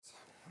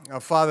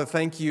Father,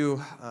 thank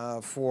you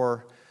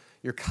for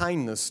your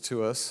kindness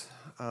to us.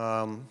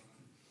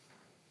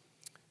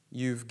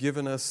 You've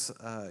given us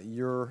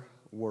your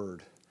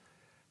word,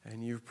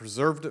 and you've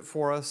preserved it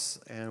for us,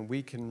 and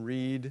we can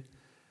read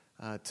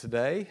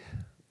today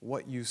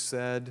what you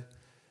said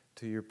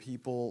to your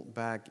people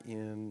back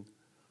in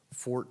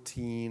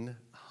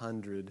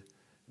 1400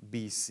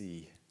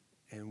 BC.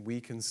 And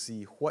we can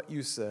see what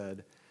you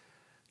said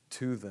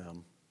to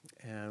them,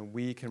 and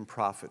we can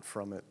profit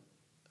from it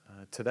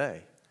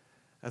today.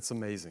 That's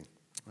amazing.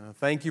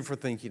 Thank you for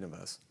thinking of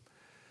us.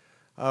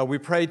 We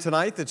pray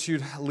tonight that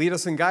you'd lead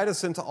us and guide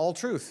us into all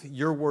truth.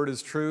 Your word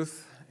is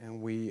truth,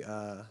 and we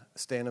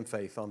stand in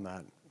faith on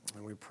that.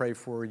 And we pray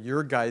for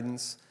your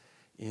guidance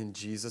in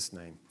Jesus'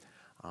 name.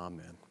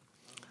 Amen.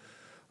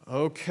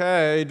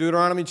 Okay,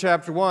 Deuteronomy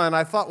chapter 1.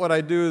 I thought what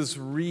I'd do is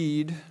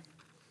read.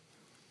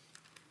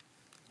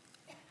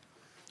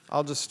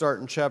 I'll just start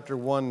in chapter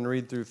 1 and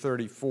read through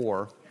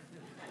 34.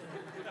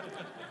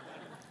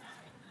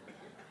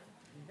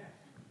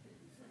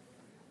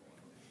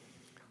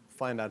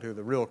 Find out who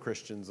the real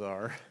Christians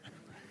are.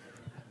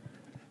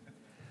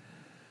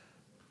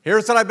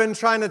 Here's what I've been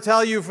trying to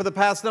tell you for the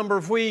past number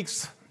of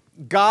weeks.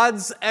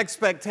 God's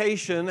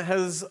expectation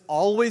has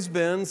always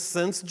been,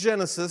 since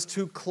Genesis,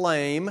 to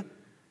claim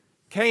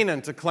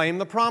Canaan, to claim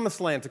the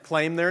promised land, to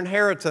claim their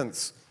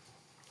inheritance.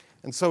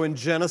 And so in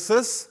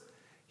Genesis,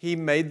 he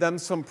made them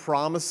some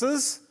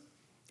promises,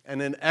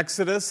 and in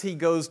Exodus, he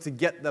goes to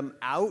get them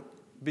out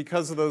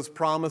because of those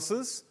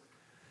promises.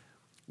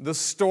 The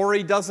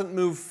story doesn't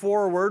move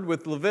forward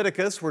with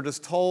Leviticus. We're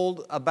just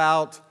told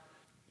about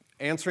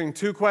answering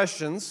two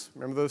questions.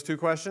 Remember those two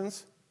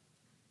questions?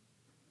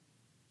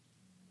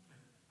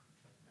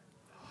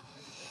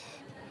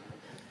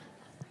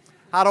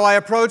 How do I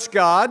approach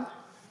God?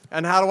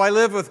 And how do I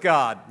live with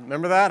God?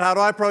 Remember that? How do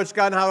I approach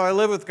God and how do I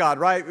live with God,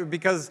 right?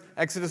 Because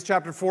Exodus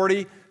chapter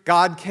 40,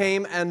 God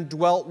came and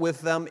dwelt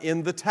with them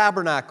in the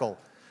tabernacle.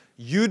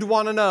 You'd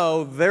want to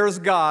know, there's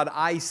God.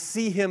 I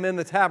see him in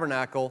the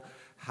tabernacle.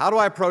 How do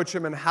I approach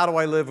him and how do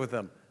I live with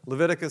him?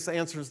 Leviticus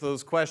answers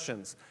those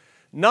questions.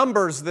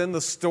 Numbers, then, the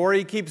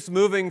story keeps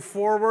moving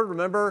forward.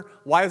 Remember,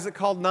 why is it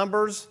called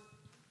Numbers?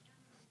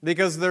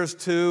 Because there's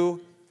two,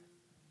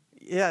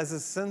 is it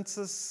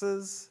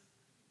censuses?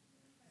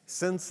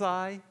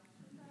 Censi?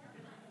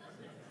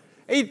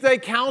 They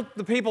count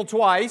the people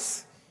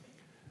twice.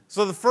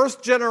 So the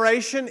first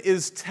generation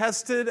is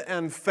tested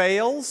and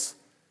fails.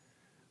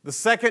 The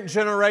second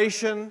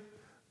generation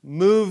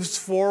moves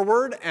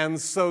forward, and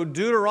so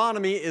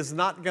Deuteronomy is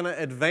not going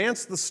to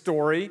advance the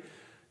story.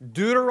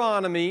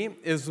 Deuteronomy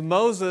is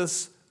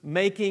Moses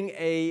doing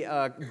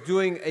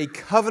a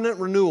covenant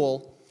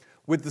renewal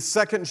with the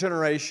second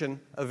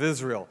generation of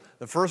Israel.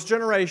 The first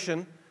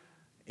generation,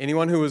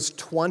 anyone who was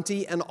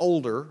 20 and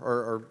older,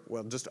 or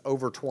just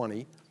over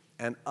 20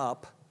 and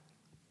up,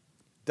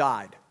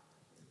 died.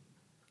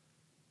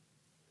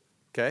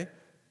 Okay?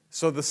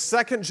 So the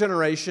second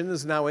generation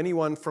is now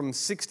anyone from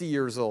 60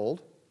 years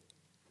old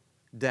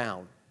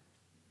down.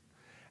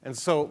 And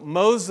so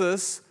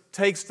Moses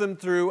takes them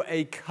through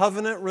a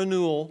covenant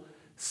renewal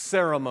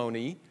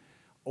ceremony,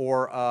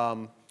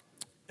 or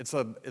it's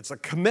a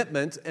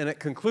commitment, and it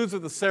concludes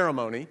with a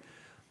ceremony.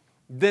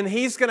 Then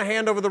he's going to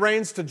hand over the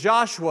reins to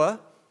Joshua,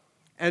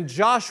 and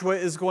Joshua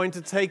is going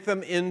to take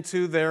them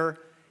into their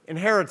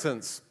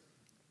inheritance.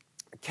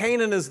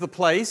 Canaan is the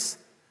place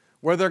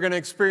where they're going to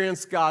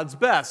experience God's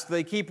best.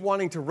 They keep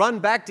wanting to run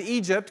back to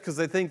Egypt because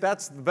they think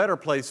that's the better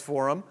place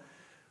for them.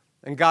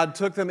 And God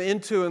took them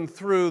into and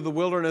through the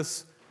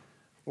wilderness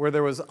where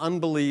there was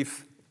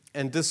unbelief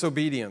and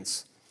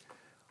disobedience.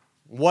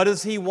 What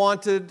does he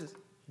wanted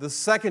what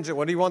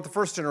do you want the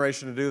first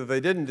generation to do that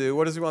they didn't do?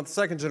 What does he want the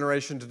second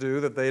generation to do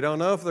that they don't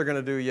know if they're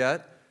going to do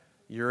yet?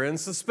 You're in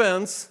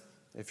suspense.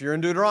 If you're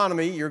in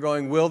Deuteronomy, you're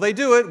going, will they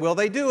do it? Will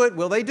they do it?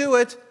 Will they do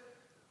it?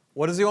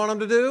 What does he want them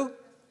to do?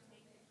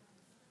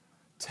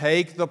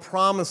 Take the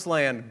promised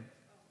land.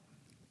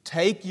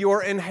 Take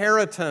your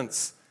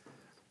inheritance.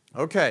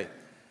 Okay.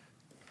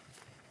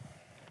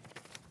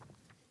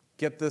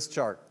 Get this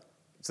chart.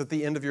 It's at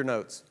the end of your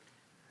notes.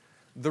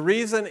 The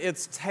reason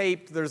it's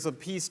taped, there's a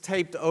piece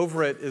taped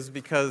over it, is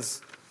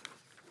because,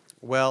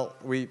 well,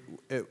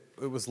 it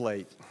was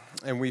late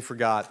and we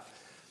forgot.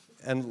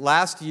 And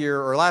last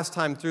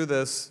time through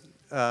this,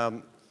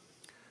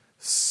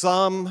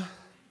 some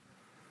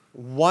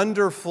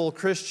wonderful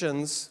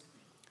Christians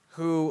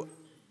who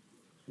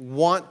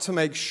want to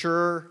make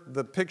sure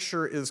the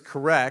picture is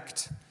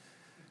correct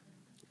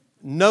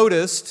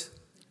noticed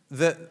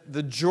that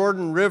the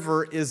Jordan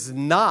River is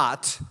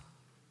not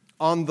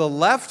on the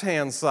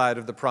left-hand side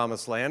of the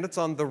Promised Land. It's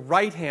on the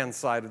right-hand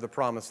side of the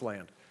Promised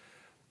Land.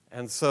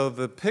 And so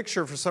the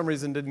picture, for some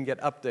reason, didn't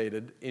get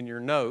updated in your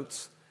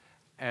notes.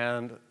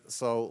 And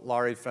so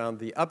Laurie found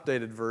the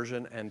updated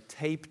version and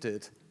taped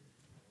it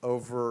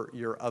over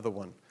your other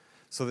one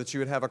so that you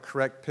would have a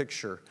correct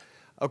picture.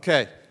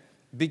 Okay,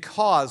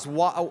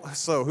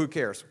 so who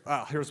cares?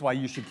 Here's why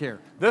you should care.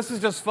 This is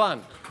just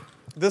fun.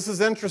 This is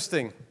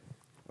interesting.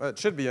 Well, it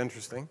should be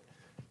interesting.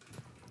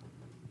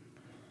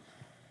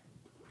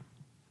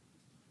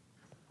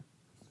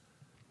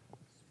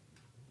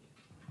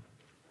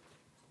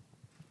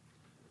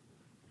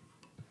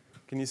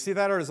 Can you see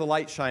that, or is the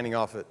light shining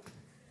off it?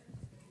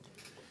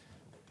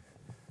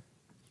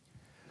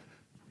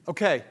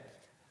 Okay,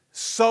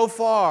 so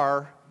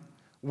far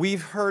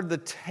we've heard the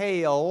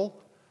tale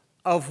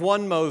of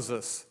one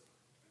Moses.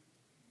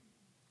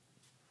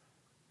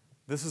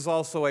 This is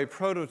also a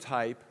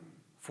prototype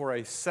for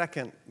a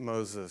second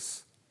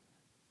Moses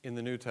in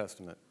the New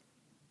Testament.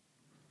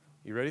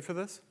 You ready for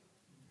this?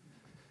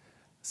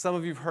 Some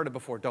of you have heard it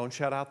before. Don't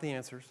shout out the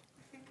answers.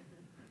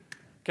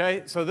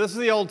 Okay, so this is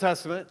the Old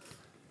Testament.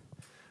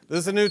 This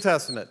is the New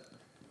Testament.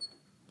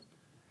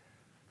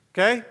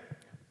 Okay?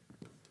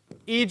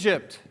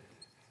 Egypt.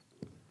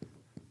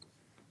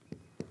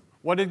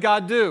 What did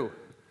God do?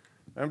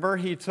 Remember,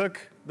 He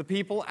took the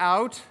people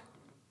out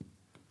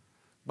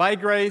by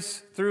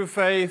grace, through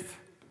faith,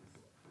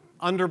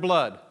 under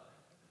blood.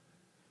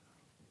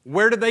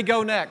 Where did they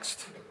go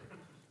next?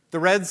 The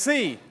Red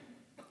Sea.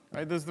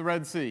 Right, this is the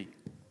Red Sea.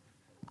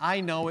 I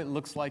know it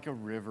looks like a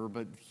river,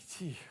 but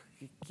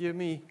give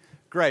me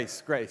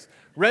grace, grace.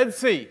 Red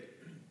Sea.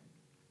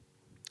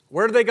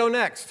 Where did they go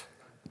next?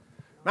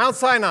 Mount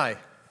Sinai.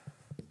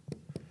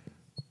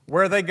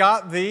 Where they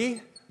got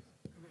the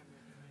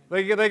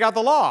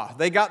law.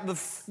 They got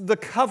the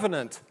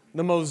covenant.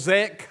 The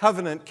Mosaic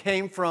covenant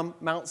came from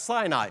Mount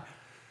Sinai.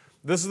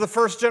 This is the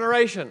first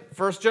generation.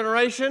 First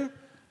generation,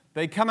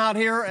 they come out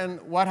here,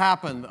 and what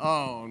happened?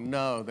 Oh,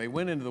 no. They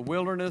went into the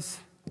wilderness.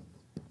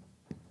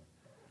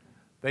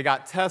 They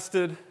got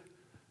tested.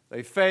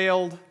 They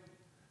failed.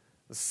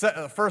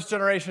 The first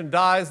generation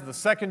dies. The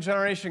second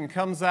generation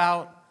comes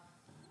out,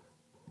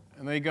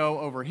 and they go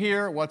over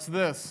here. What's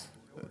this?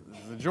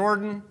 This is the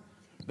Jordan.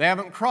 They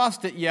haven't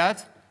crossed it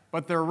yet,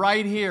 but they're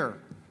right here.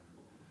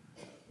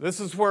 This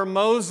is where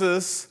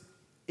Moses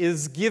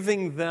is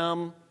giving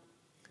them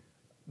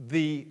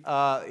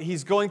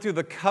he's going through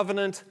the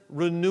covenant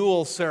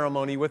renewal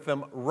ceremony with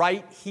them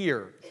right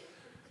here.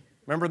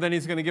 Remember, then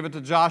he's going to give it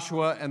to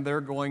Joshua, and they're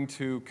going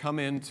to come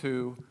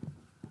into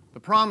the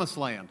promised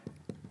land.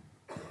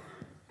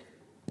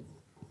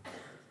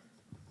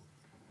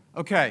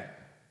 Okay.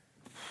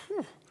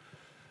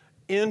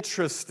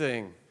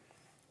 Interesting.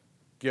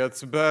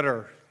 Gets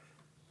better.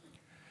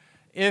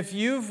 If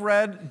you've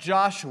read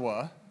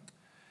Joshua,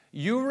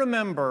 you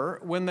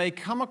remember when they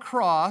come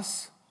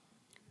across,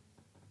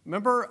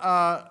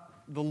 remember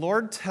the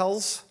Lord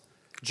tells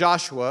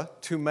Joshua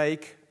to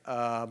make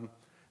an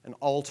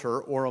altar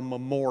or a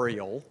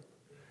memorial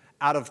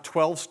out of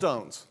 12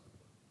 stones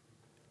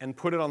and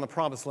put it on the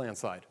promised land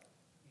side.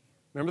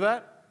 Remember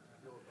that?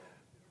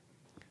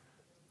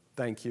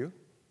 Thank you.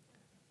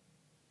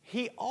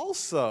 He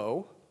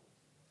also,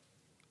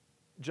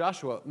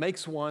 Joshua,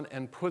 makes one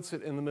and puts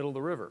it in the middle of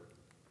the river.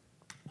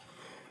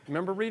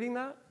 Remember reading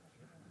that?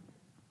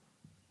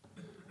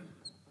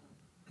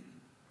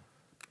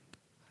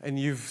 And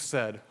you've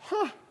said,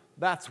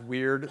 that's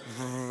weird,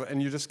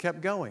 and you just kept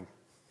going.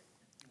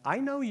 I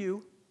know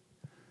you.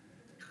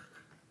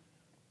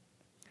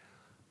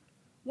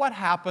 What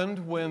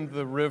happened when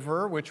the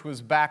river, which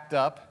was backed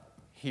up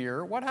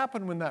here, what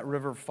happened when that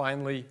river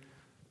finally,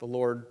 the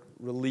Lord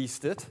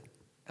released it,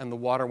 and the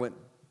water went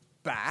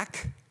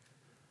back?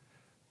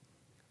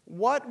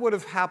 What would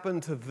have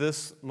happened to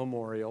this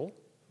memorial?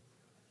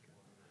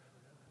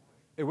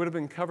 It would have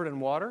been covered in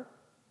water?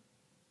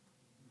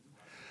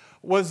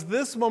 Was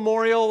this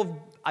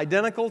memorial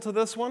identical to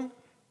this one?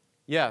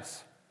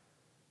 Yes.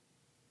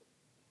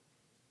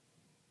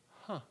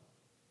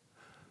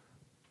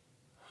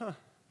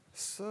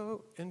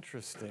 So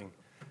interesting.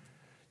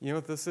 You know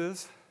what this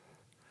is?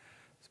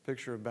 It's a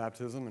picture of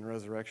baptism and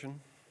resurrection.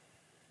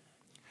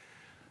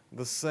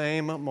 The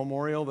same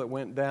memorial that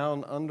went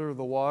down under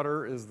the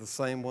water is the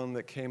same one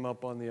that came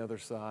up on the other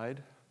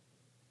side.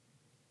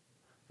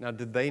 Now,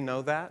 did they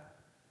know that?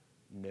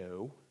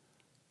 No.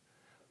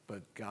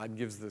 But God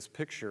gives this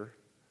picture.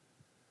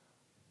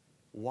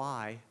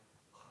 Why?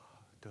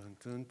 Dun,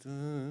 dun,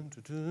 dun,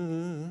 dun,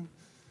 dun.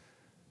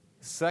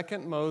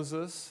 Second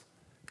Moses,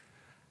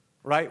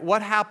 right?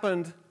 What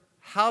happened?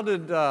 How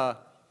did,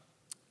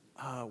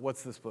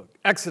 what's this book?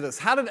 Exodus.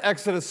 How did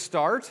Exodus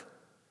start?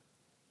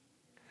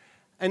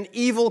 An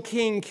evil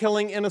king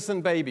killing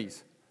innocent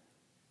babies.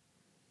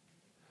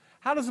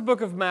 How does the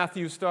book of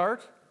Matthew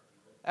start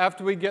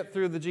after we get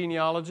through the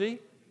genealogy?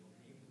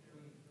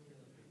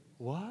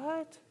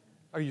 What?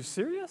 Are you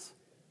serious?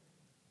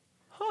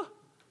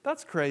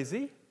 That's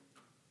crazy.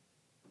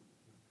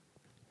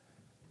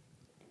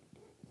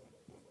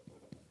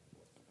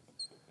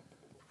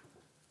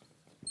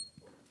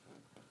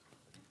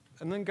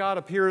 And then God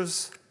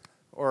appears,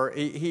 or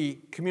he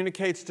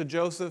communicates to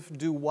Joseph,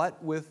 do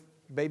what with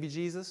baby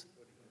Jesus?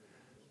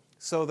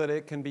 So that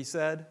it can be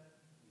said,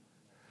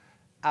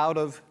 out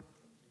of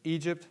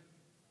Egypt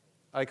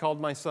I called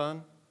my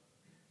son.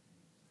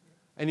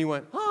 And you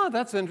went,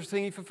 that's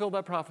interesting. He fulfilled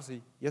that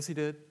prophecy. Yes, he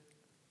did.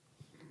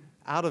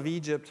 Out of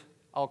Egypt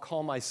I'll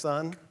call my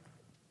son.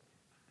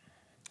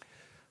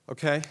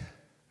 Okay.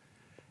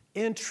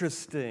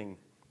 Interesting.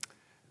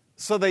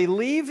 So they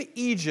leave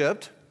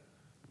Egypt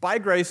by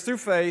grace through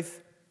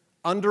faith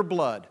under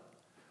blood.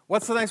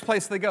 What's the next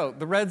place they go?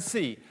 The Red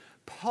Sea.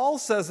 Paul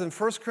says in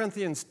 1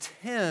 Corinthians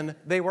 10,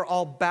 they were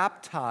all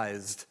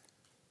baptized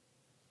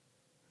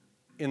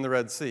in the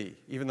Red Sea,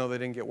 even though they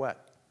didn't get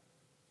wet.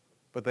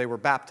 But they were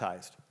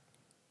baptized.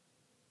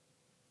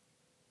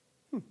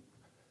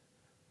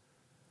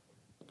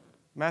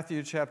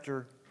 Matthew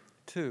chapter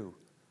 2.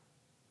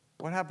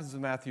 What happens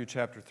in Matthew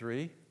chapter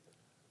 3?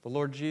 The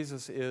Lord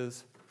Jesus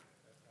is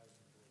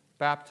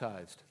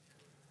baptized.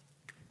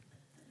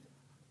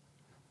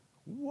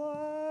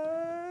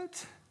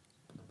 What?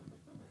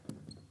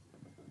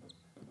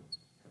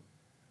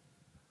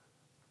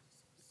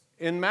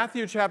 In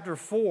Matthew chapter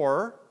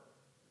 4,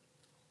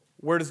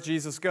 where does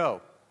Jesus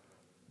go?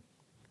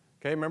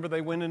 Okay, remember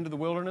they went into the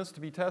wilderness to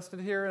be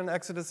tested here in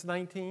Exodus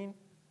 19?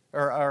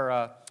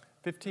 Or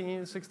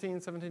 15,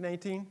 16, 17,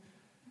 18?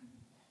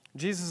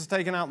 Jesus is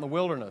taken out in the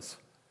wilderness.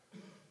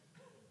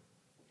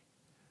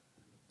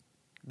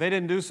 They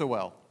didn't do so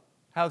well.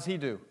 How's he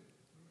do?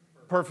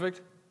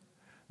 Perfect.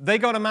 They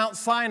go to Mount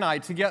Sinai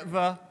to get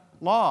the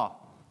law.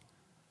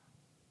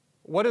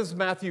 What is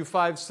Matthew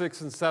 5,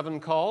 6, and 7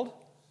 called?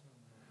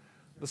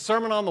 The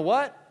Sermon on the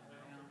what?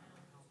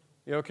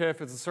 You okay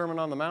if it's a sermon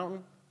on the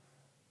mountain?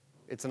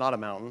 It's not a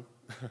mountain.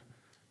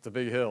 It's a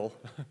big hill.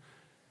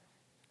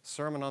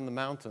 Sermon on the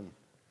mountain.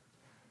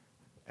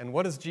 And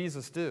what does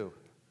Jesus do?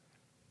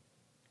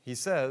 He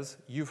says,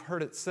 you've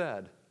heard it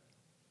said.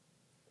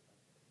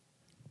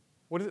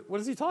 What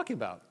is he talking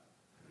about?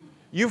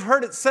 You've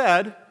heard it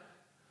said,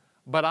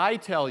 but I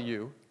tell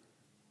you.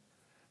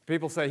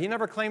 People say, he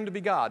never claimed to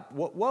be God.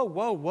 Whoa,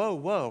 whoa, whoa,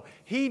 whoa.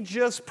 He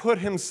just put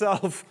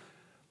himself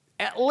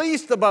at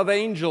least above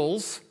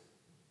angels,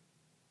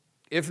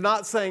 if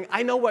not saying,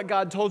 I know what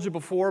God told you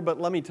before, but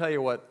let me tell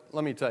you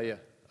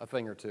a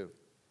thing or two.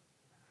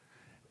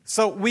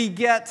 So we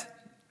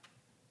get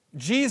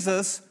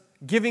Jesus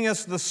giving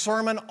us the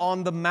Sermon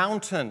on the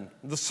Mountain,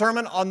 the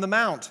Sermon on the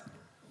Mount.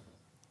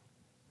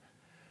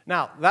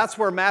 Now, that's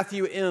where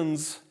Matthew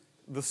ends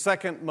the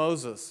second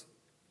Moses.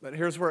 But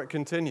here's where it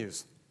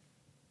continues.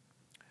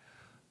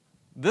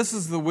 This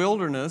is the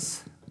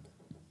wilderness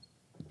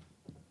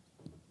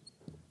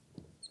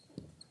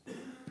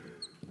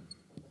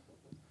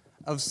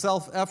of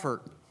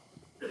self-effort.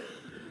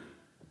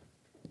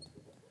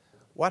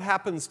 What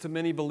happens to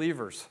many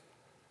believers?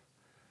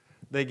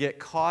 They get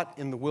caught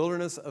in the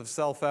wilderness of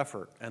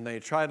self-effort, and they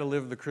try to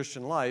live the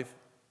Christian life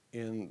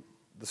in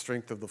the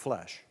strength of the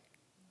flesh.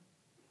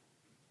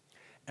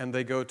 And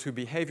they go to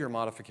behavior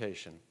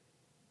modification.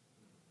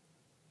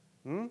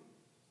 And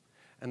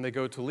they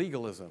go to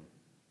legalism.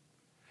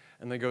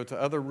 And they go to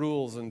other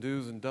rules and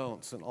do's and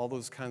don'ts and all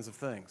those kinds of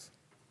things.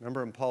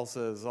 Remember when Paul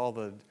says all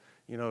the,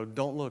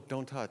 don't look,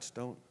 don't touch,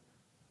 don't,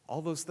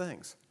 all those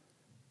things.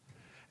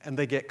 And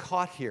they get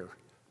caught here.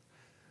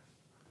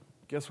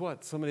 Guess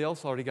what? Somebody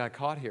else already got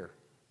caught here.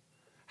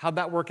 How'd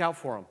that work out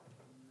for them?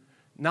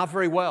 Not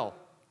very well.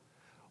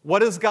 What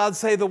does God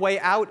say the way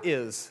out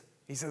is?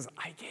 He says,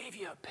 I gave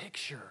you a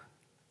picture.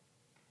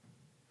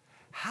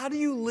 How do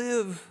you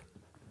live?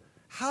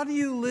 How do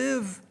you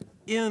live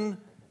in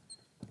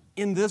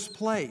this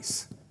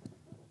place?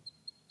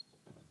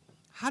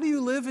 How do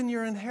you live in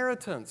your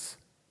inheritance?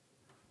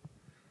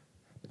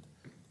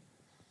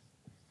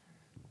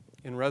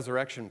 In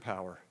resurrection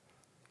power.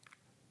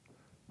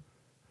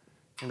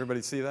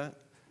 Everybody see that?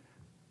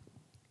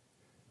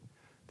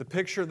 The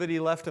picture that he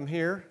left him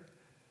here.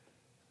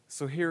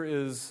 So here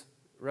is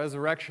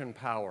resurrection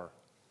power.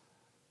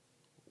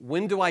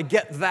 When do I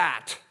get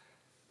that?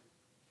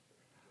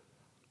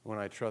 When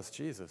I trust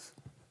Jesus.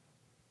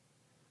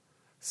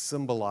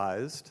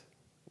 Symbolized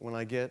when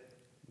I get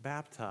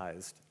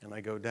baptized and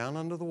I go down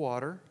under the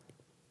water.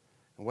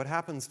 And what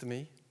happens to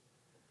me?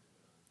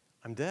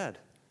 I'm dead.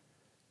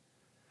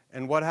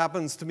 And what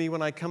happens to me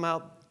when I come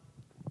out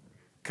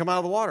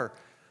of the water?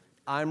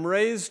 I'm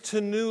raised to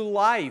new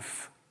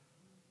life.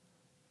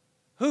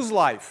 Whose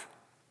life?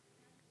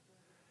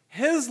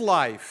 His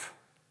life.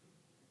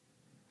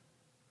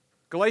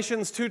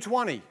 Galatians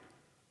 2:20. If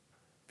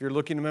you're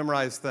looking to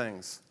memorize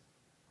things.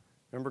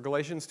 Remember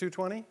Galatians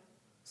 2:20?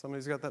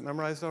 Somebody's got that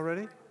memorized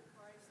already?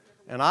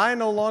 And I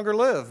no longer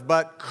live,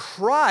 but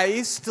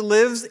Christ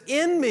lives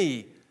in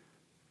me.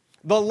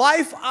 The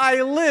life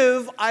I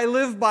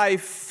live by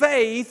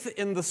faith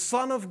in the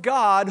Son of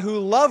God who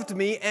loved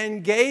me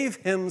and gave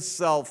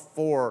himself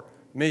for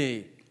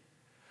me.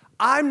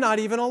 I'm not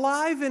even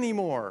alive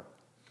anymore.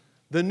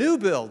 The new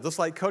Bill, just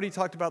like Cody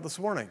talked about this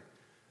morning,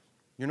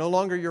 you're no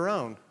longer your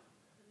own.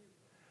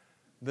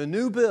 The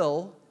new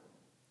Bill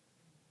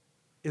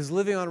is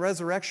living on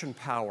resurrection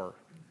power.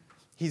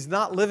 He's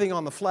not living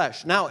on the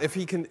flesh. Now, if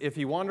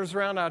he wanders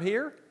around out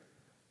here,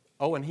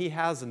 and he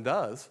has and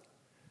does,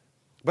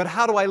 but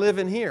how do I live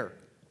in here?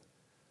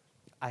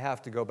 I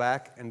have to go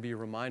back and be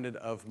reminded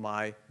of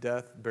my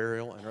death,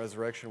 burial, and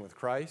resurrection with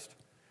Christ.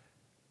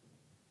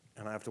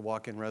 And I have to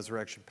walk in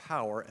resurrection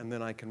power, and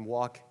then I can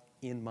walk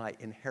in my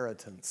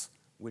inheritance,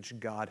 which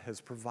God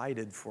has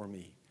provided for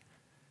me.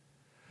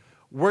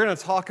 We're going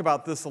to talk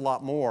about this a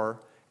lot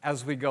more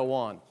as we go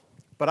on.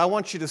 But I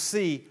want you to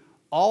see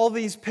all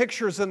these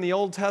pictures in the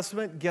Old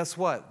Testament, guess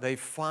what? They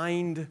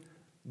find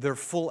their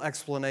full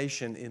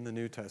explanation in the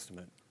New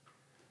Testament.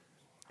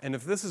 And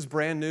if this is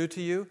brand new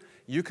to you,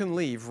 you can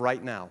leave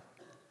right now.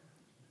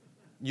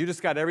 You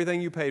just got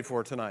everything you paid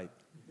for tonight.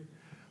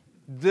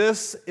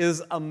 This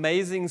is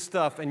amazing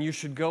stuff, and you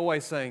should go away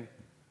saying,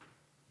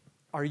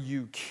 are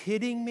you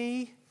kidding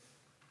me?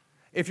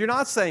 If you're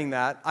not saying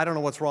that, I don't know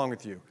what's wrong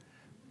with you.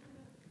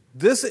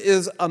 This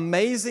is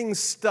amazing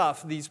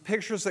stuff, these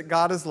pictures that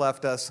God has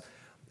left us.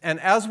 And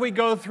as we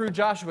go through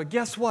Joshua,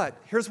 guess what?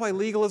 Here's why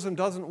legalism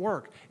doesn't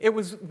work. It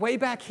was way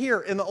back here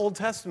in the Old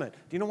Testament.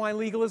 Do you know why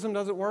legalism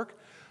doesn't work?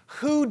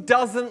 Who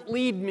doesn't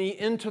lead me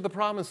into the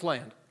promised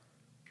land?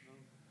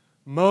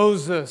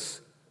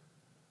 Moses.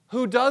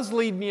 Who does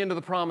lead me into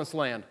the promised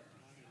land?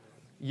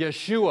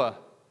 Yeshua.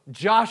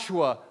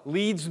 Joshua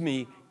leads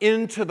me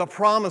into the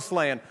promised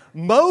land.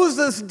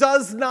 Moses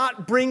does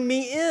not bring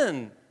me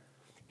in.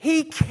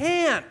 He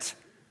can't,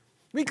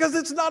 because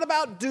it's not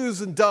about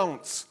do's and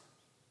don'ts.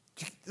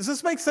 Does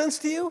this make sense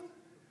to you?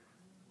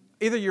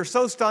 Either you're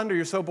so stunned or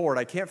you're so bored.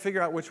 I can't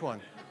figure out which one.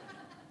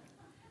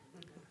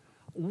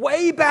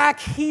 Way back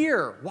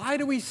here, why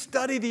do we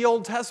study the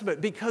Old Testament?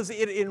 Because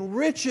it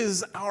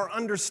enriches our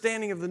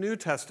understanding of the New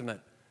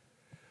Testament.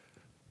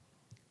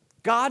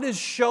 God is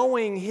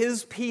showing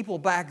His people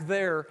back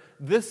there,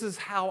 this is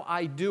how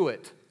I do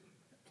it.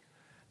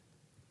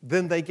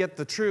 Then they get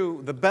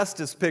the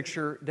bestest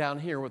picture down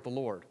here with the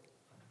Lord.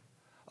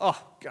 Oh,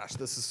 gosh,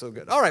 this is so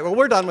good. All right, well,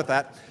 we're done with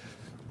that.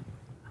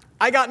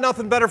 I got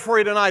nothing better for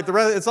you tonight.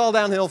 It's all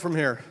downhill from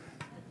here.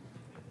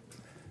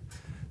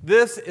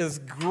 This is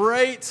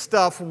great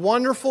stuff,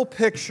 wonderful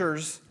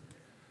pictures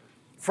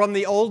from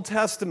the Old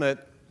Testament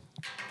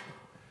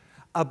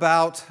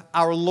about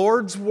our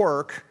Lord's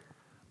work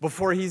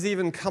before He's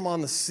even come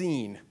on the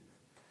scene.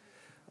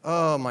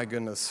 Oh, my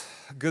goodness.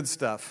 Good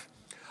stuff.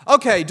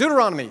 Okay,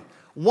 Deuteronomy.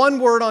 One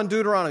word on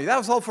Deuteronomy. That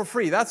was all for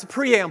free. That's a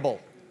preamble.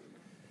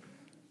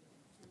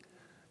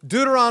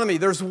 Deuteronomy,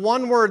 there's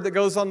one word that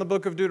goes on the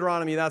book of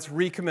Deuteronomy. That's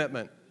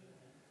recommitment.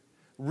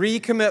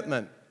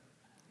 Recommitment.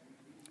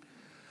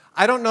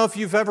 I don't know if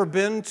you've ever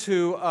been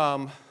to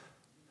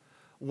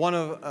one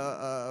of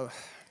a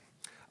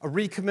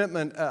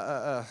recommitment,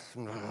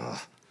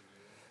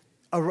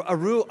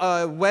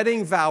 a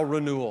wedding vow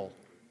renewal.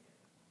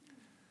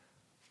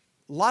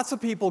 Lots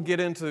of people get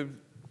into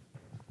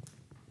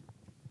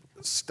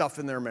stuff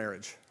in their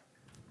marriage.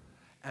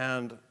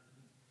 And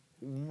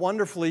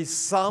wonderfully,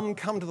 some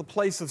come to the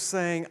place of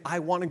saying, I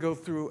want to go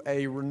through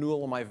a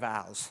renewal of my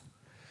vows.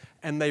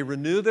 And they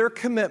renew their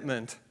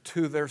commitment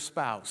to their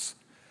spouse.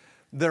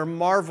 They're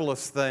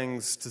marvelous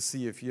things to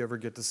see if you ever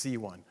get to see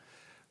one.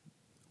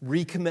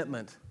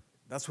 Recommitment.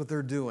 That's what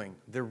they're doing.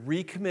 They're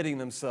recommitting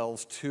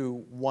themselves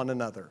to one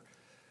another.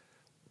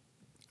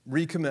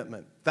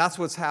 Recommitment. That's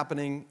what's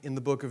happening in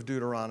the book of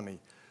Deuteronomy.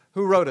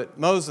 Who wrote it?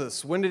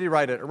 Moses. When did he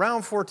write it?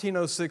 Around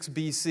 1406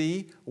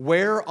 BC,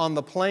 where? On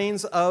the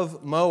plains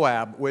of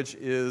Moab, which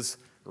is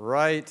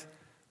right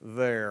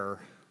there.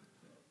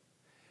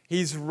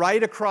 He's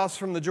right across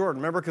from the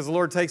Jordan. Remember, because the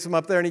Lord takes him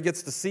up there and he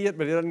gets to see it,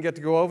 but he doesn't get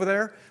to go over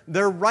there?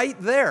 They're right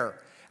there.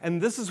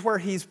 And this is where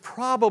he's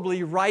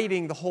probably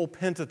writing the whole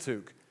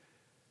Pentateuch.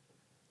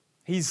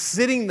 He's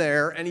sitting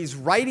there and he's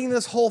writing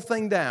this whole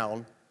thing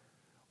down.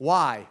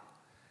 Why?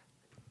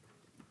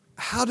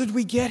 How did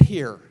we get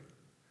here?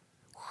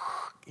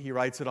 He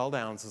writes it all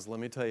down and says, let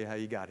me tell you how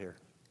you got here.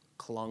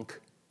 Clunk.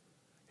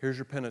 Here's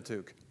your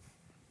Pentateuch.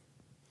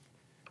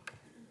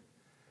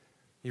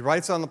 He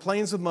writes on the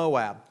plains of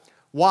Moab.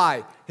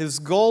 Why? His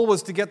goal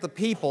was to get the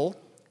people,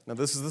 now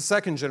this is the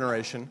second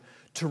generation,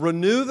 to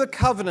renew the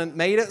covenant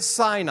made at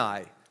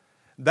Sinai.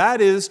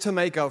 That is, to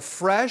make a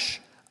fresh,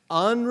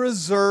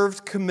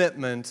 unreserved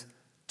commitment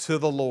to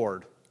the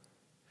Lord.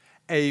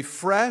 A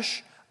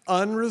fresh,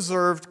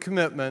 unreserved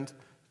commitment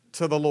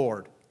to the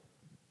Lord.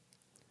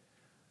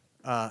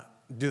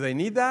 Do they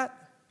need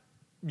that?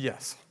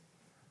 Yes.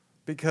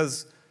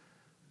 Because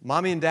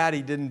Mommy and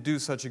Daddy didn't do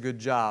such a good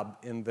job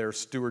in their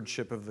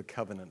stewardship of the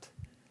covenant.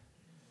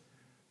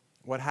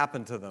 What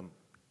happened to them?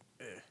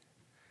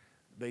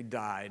 They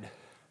died.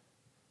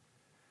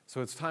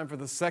 So it's time for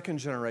the second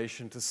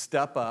generation to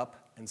step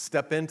up and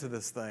step into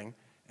this thing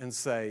and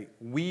say,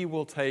 we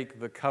will take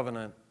the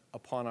covenant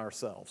upon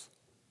ourselves.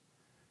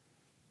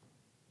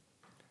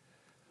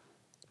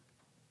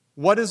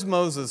 What is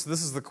Moses?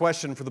 This is the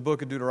question for the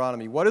book of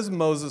Deuteronomy. What is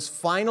Moses'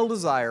 final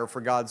desire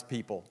for God's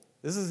people?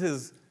 This is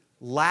his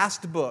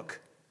last book.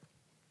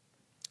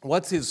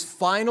 What's his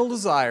final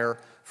desire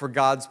for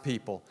God's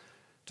people?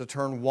 To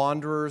turn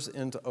wanderers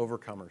into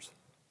overcomers.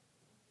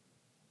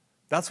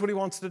 That's what he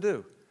wants to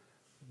do.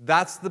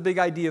 That's the big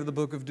idea of the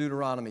book of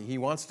Deuteronomy. He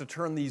wants to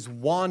turn these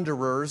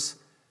wanderers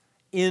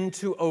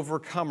into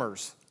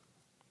overcomers.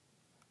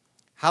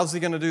 How's he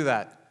going to do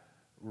that?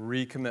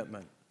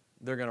 Recommitment.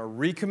 They're going to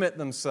recommit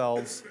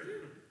themselves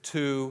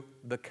to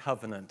the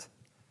covenant.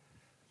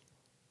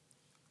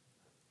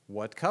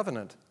 What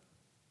covenant?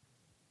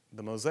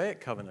 The Mosaic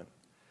covenant.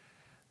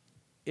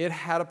 It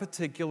had a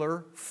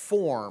particular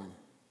form.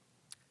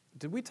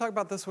 Did we talk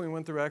about this when we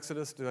went through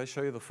Exodus? Did I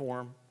show you the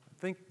form?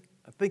 I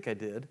think I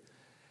did.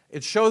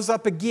 It shows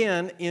up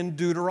again in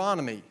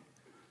Deuteronomy.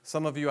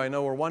 Some of you I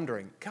know are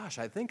wondering, gosh,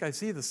 I think I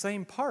see the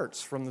same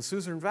parts from the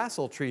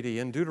Suzerain-Vassal Treaty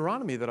in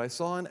Deuteronomy that I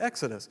saw in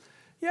Exodus.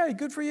 Yeah,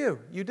 good for you.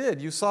 You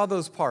did. You saw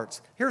those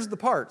parts. Here's the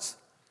parts.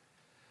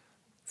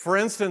 For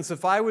instance,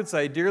 if I would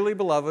say, dearly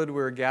beloved,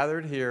 we're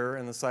gathered here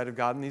in the sight of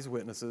God and these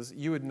witnesses,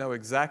 you would know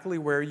exactly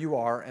where you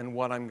are and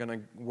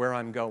where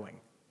I'm going,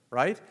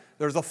 right?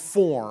 There's a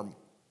form.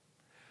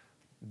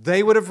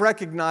 They would have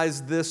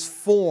recognized this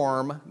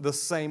form the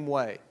same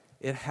way.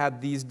 It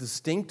had these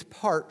distinct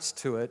parts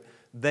to it.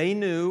 They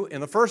knew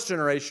in the first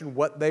generation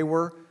what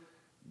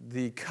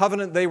the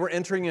covenant they were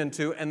entering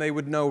into, and they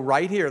would know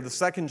right here, the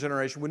second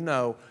generation would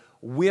know,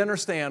 we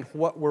understand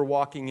what we're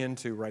walking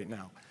into right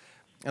now.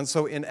 And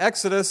so in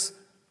Exodus,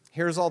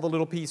 here's all the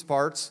little piece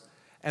parts,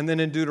 and then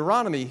in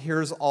Deuteronomy,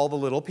 here's all the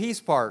little piece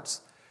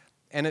parts.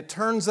 And it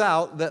turns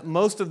out that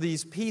most of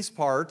these piece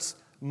parts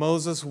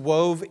Moses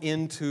wove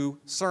into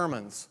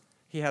sermons.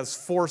 He has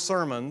 4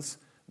 sermons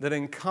that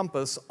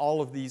encompass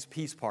all of these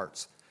piece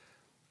parts.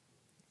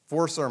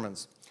 4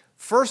 sermons.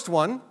 First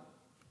one,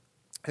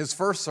 his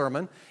first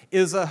sermon,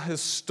 is a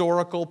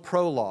historical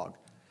prologue.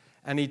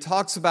 And he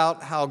talks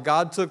about how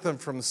God took them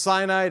from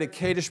Sinai to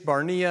Kadesh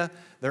Barnea,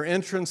 their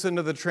entrance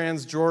into the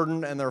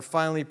Transjordan, and they're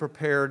finally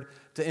prepared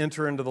to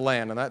enter into the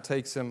land. And that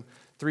takes him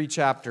 3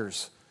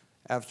 chapters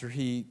after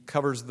he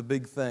covers the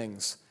big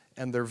things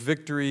and their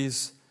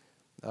victories,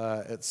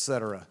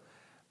 etc.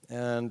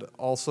 And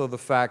also the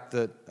fact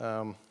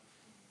that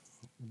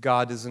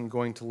God isn't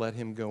going to let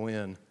him go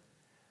in.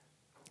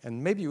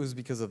 And maybe it was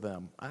because of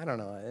them. I don't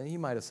know. He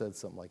might have said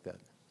something like that.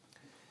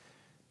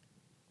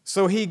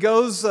 So he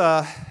goes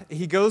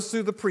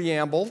through the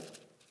preamble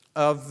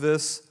of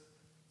this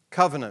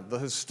covenant, the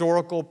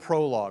historical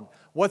prologue.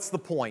 What's the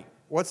point?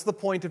 What's the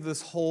point of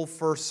this whole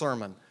first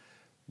sermon?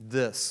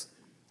 This: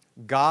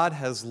 God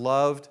has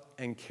loved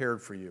and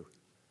cared for you.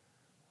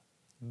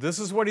 This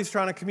is what he's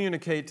trying to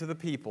communicate to the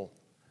people.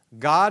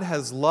 God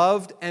has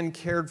loved and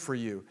cared for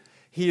you.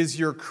 He is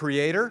your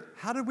creator.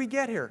 How did we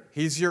get here?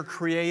 He's your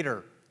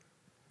creator.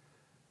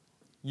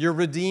 Your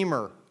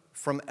redeemer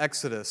from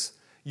Exodus.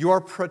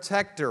 Your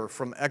protector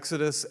from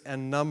Exodus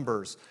and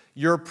Numbers.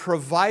 Your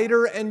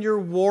provider and your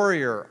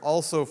warrior,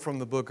 also from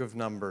the book of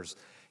Numbers.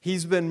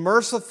 He's been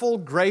merciful,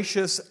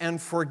 gracious, and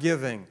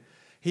forgiving.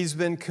 He's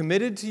been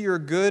committed to your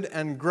good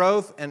and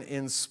growth, and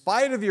in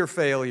spite of your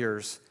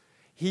failures,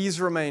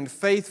 he's remained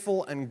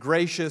faithful and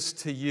gracious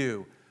to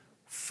you.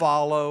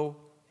 Follow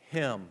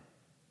him.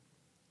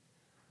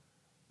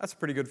 That's a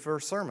pretty good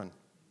first sermon.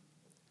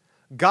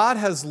 God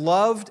has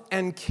loved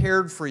and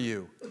cared for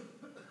you.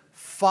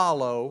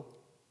 Follow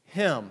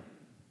him.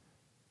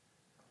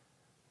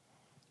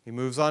 He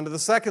moves on to the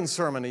second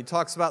sermon. He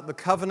talks about the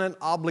covenant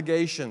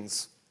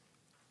obligations.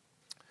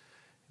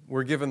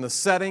 We're given the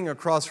setting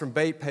across from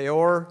Beit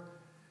Peor.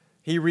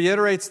 He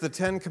reiterates the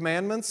 10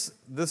 commandments.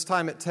 This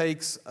time it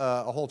takes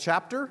a whole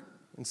chapter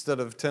instead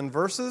of 10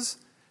 verses.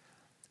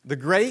 The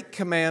great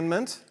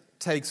commandment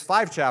takes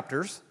 5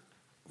 chapters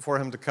for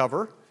him to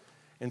cover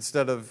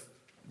instead of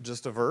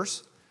just a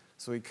verse.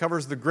 So he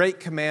covers the great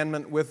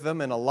commandment with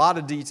them in a lot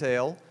of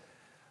detail.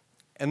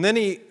 And then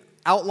he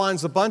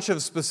outlines a bunch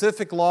of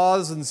specific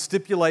laws and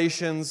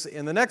stipulations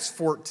in the next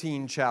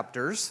 14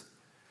 chapters.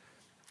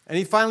 And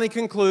he finally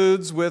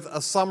concludes with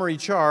a summary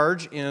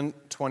charge in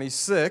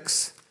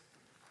 26.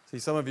 See,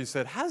 some of you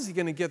said, how's he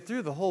going to get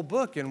through the whole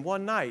book in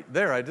one night?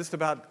 There,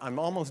 I'm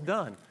almost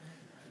done.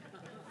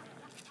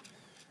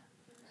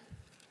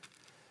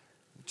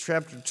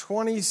 Chapter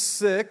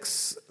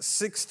 26,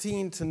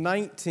 16 to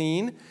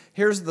 19.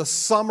 Here's the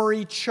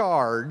summary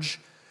charge.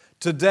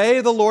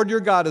 Today the Lord your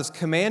God has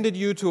commanded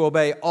you to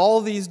obey all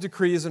these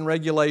decrees and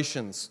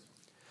regulations.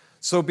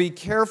 So be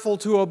careful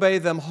to obey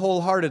them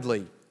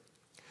wholeheartedly.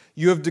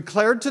 You have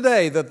declared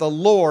today that the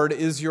Lord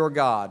is your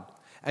God,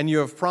 and you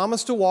have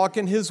promised to walk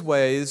in his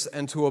ways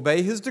and to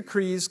obey his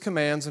decrees,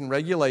 commands, and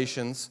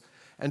regulations,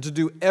 and to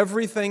do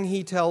everything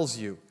he tells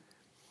you.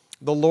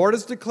 The Lord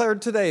has declared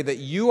today that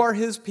you are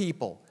his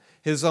people,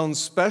 his own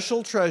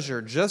special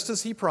treasure, just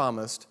as he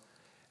promised,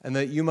 and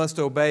that you must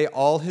obey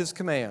all his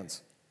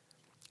commands.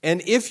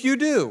 And if you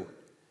do,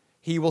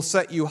 he will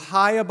set you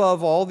high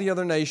above all the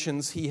other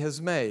nations he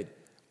has made.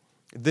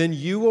 Then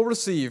you will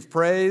receive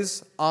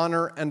praise,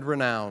 honor, and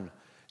renown.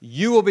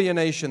 You will be a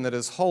nation that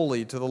is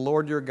holy to the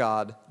Lord your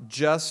God,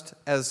 just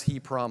as he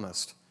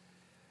promised.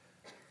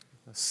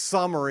 A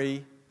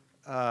summary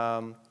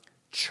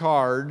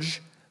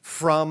charge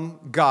from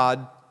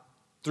God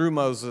through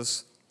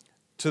Moses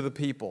to the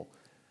people.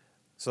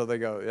 So they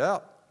go, yeah,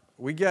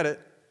 we get it.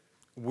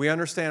 We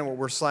understand what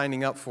we're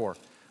signing up for.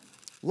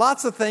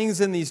 Lots of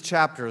things in these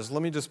chapters.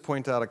 Let me just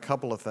point out a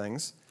couple of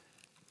things.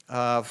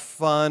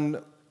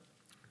 Fun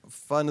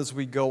as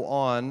we go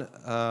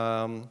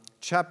on.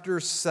 Chapter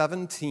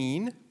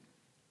 17,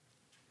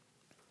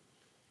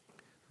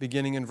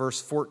 beginning in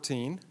verse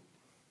 14.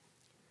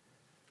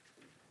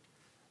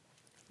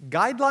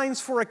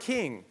 Guidelines for a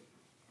king.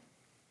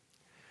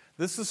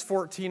 This is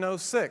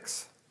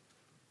 1406.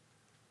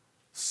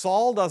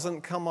 Saul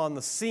doesn't come on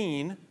the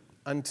scene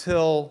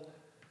until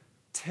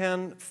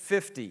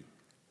 1050.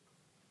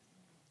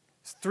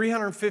 It's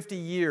 350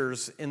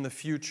 years in the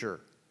future.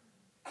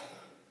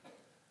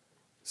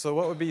 So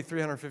what would be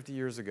 350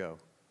 years ago?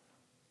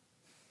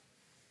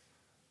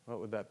 What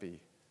would that be?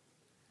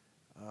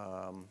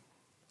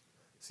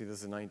 See,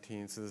 this is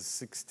 19, so this is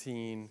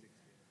 16.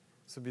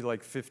 This would be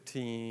like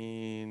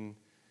 15.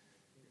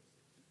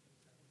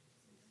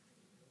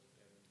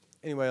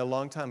 Anyway, a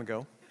long time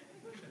ago.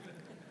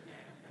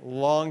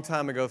 Long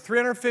time ago.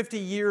 350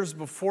 years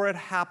before it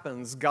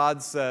happens,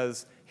 God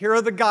says, here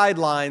are the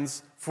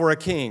guidelines for a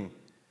king.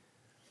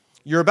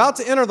 You're about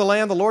to enter the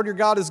land the Lord your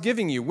God is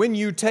giving you. When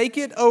you take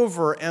it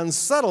over and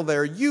settle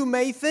there, you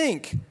may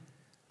think,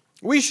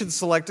 we should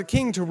select a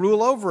king to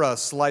rule over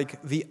us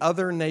like the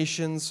other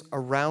nations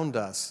around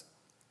us.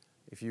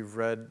 If you've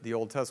read the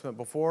Old Testament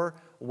before,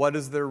 what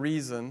is their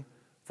reason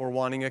for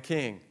wanting a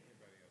king?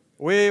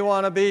 We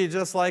want to be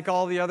just like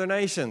all the other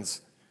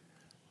nations.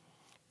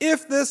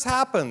 If this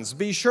happens,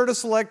 be sure to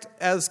select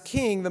as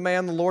king the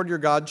man the Lord your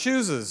God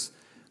chooses.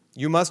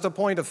 You must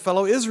appoint a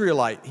fellow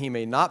Israelite. He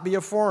may not be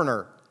a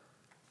foreigner.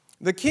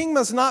 The king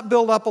must not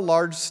build up a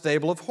large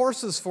stable of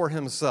horses for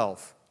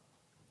himself.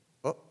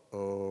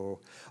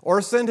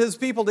 Or send his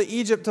people to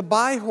Egypt to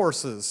buy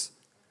horses.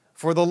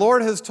 For the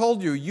Lord has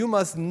told you, you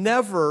must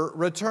never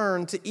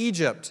return to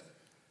Egypt.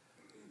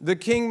 The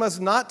king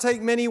must not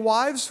take many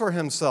wives for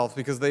himself,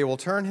 because they will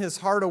turn his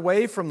heart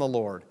away from the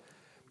Lord.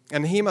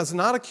 And he must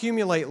not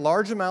accumulate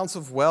large amounts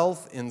of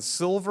wealth in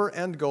silver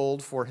and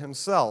gold for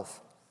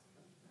himself.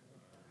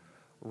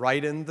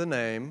 Write in the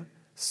name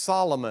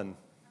Solomon.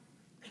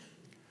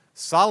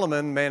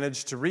 Solomon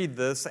managed to read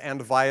this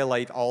and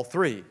violate all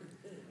three.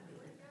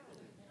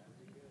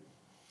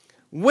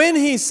 When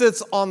he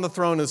sits on the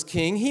throne as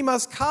king, he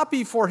must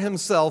copy for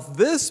himself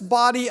this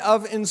body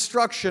of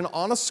instruction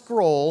on a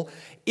scroll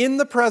in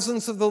the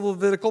presence of the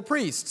Levitical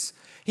priests.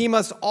 He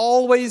must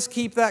always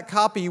keep that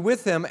copy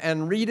with him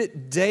and read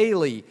it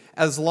daily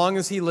as long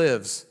as he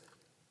lives.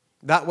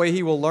 That way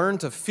he will learn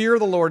to fear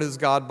the Lord his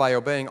God by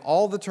obeying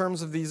all the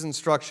terms of these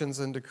instructions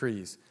and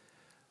decrees.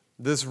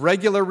 This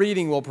regular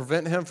reading will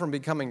prevent him from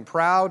becoming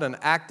proud and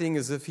acting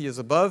as if he is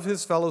above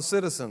his fellow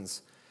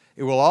citizens.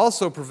 It will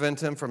also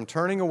prevent him from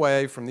turning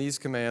away from these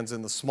commands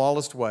in the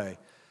smallest way,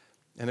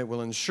 and it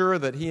will ensure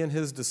that he and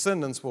his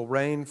descendants will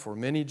reign for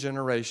many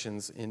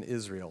generations in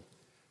Israel.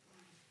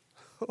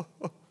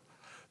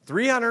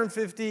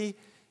 350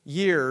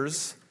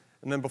 years,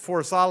 and then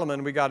before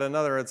Solomon, we got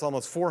another, it's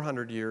almost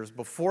 400 years.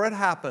 Before it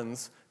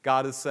happens,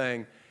 God is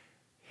saying,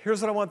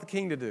 here's what I want the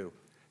king to do,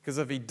 because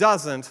if he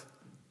doesn't,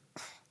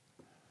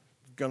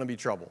 it's going to be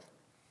trouble.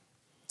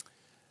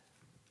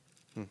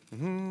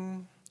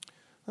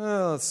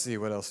 Let's see,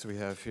 what else do we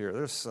have here?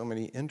 There's so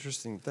many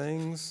interesting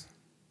things.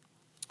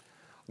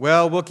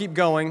 Well, we'll keep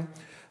going.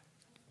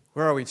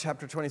 Where are we?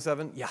 Chapter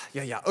 27?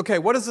 Yeah. Okay,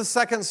 what is the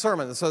second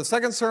sermon? So the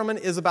second sermon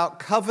is about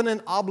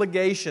covenant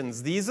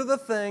obligations. These are the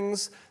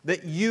things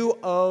that you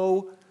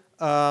owe,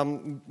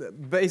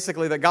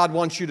 basically, that God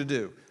wants you to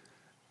do.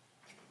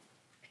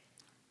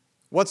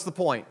 What's the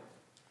point?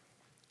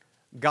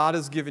 God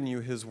has given you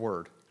His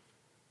Word,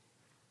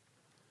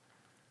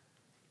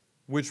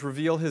 which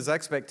reveal His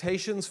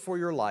expectations for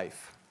your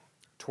life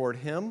toward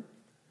Him,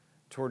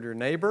 toward your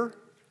neighbor,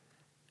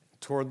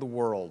 toward the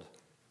world.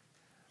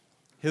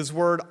 His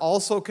Word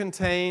also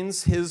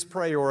contains His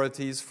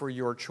priorities for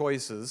your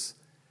choices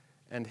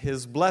and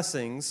His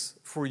blessings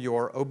for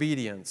your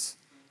obedience.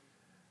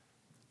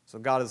 So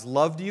God has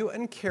loved you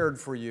and cared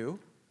for you,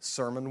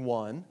 Sermon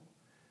 1.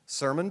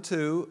 Sermon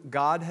 2,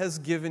 God has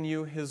given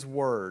you His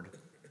Word.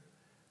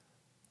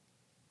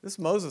 This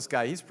Moses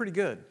guy, he's pretty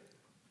good.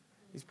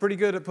 He's pretty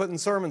good at putting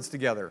sermons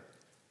together.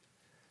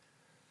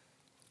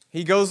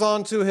 He goes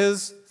on to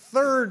his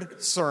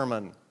third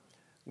sermon,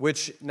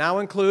 which now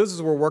includes,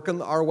 as we're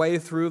working our way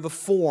through the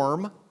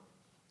form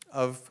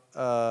of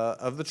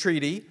the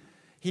treaty,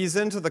 he's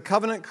into the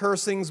covenant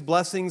cursings,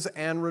 blessings,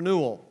 and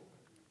renewal.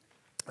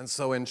 And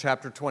so in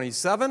chapter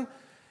 27,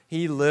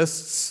 he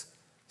lists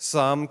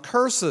some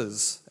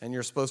curses, and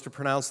you're supposed to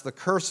pronounce the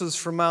curses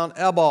from Mount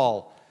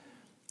Ebal.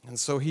 And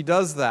so he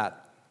does that.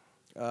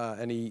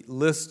 And he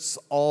lists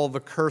all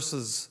the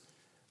curses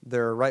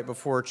there right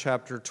before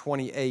chapter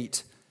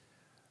 28.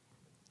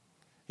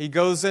 He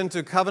goes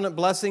into covenant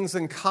blessings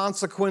and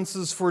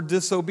consequences for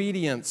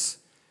disobedience.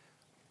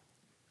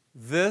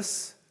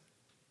 This,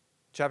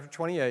 chapter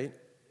 28,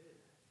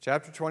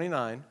 chapter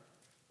 29,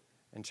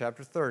 and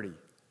chapter 30,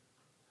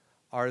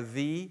 are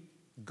the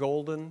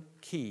golden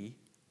key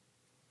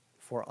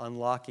for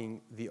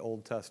unlocking the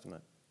Old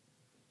Testament.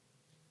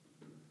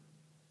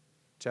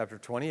 Chapter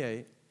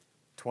 28,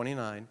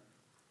 29,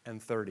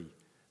 and 30.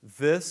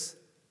 This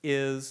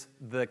is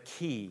the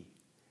key.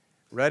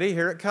 Ready?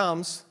 Here it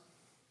comes.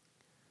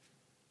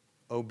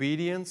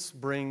 Obedience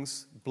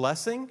brings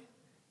blessing.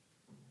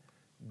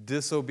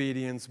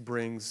 Disobedience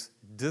brings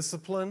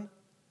discipline,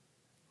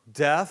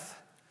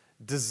 death,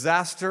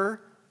 disaster,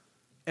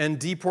 and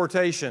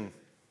deportation.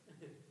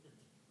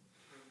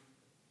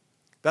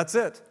 That's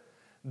it.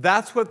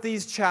 That's what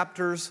these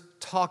chapters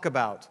talk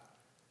about.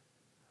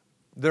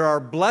 There are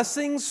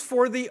blessings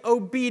for the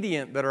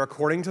obedient that are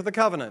according to the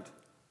covenant.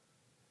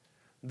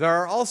 There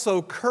are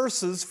also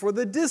curses for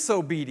the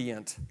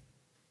disobedient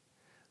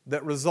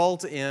that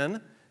result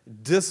in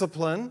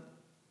discipline,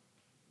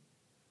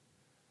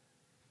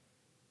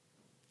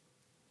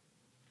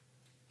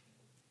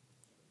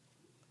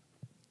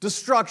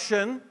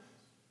 destruction,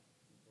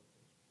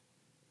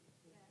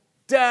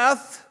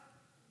 death,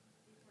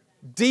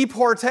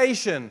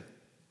 deportation.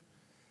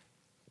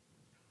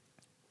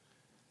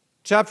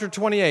 Chapter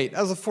 28,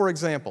 as a for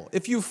example,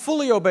 if you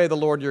fully obey the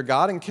Lord your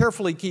God and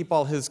carefully keep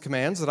all his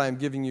commands that I am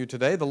giving you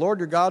today, the Lord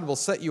your God will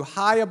set you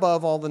high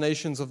above all the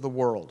nations of the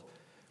world.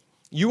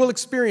 You will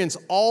experience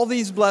all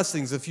these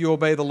blessings if you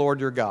obey the Lord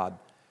your God.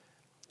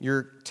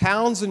 Your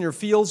towns and your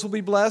fields will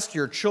be blessed.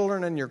 Your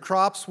children and your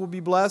crops will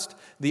be blessed.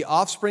 The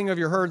offspring of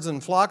your herds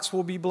and flocks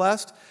will be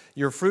blessed.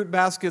 Your fruit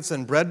baskets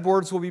and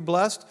breadboards will be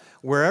blessed.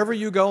 Wherever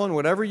you go and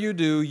whatever you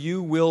do,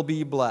 you will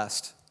be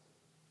blessed.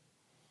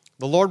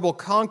 The Lord will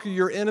conquer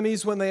your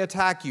enemies when they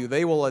attack you.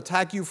 They will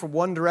attack you from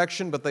one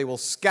direction, but they will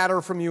scatter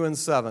from you in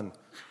seven.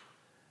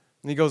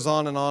 And he goes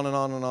on and on and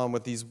on and on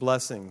with these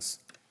blessings.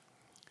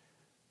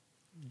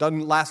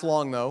 Doesn't last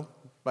long, though.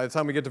 By the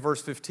time we get to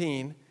verse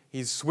 15,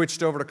 he's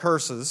switched over to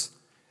curses.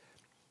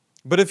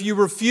 But if you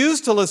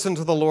refuse to listen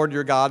to the Lord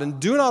your God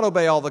and do not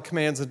obey all the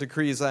commands and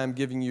decrees I am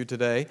giving you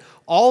today,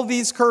 all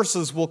these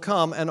curses will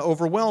come and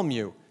overwhelm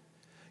you.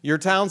 Your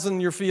towns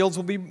and your fields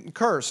will be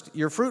cursed.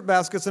 Your fruit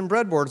baskets and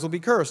breadboards will be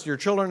cursed. Your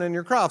children and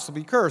your crops will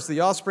be cursed. The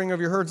offspring of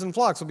your herds and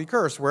flocks will be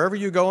cursed. Wherever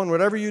you go and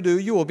whatever you do,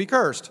 you will be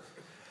cursed.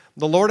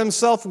 The Lord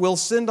himself will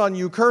send on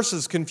you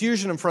curses,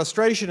 confusion, and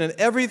frustration in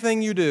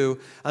everything you do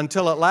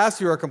until at last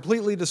you are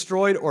completely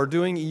destroyed or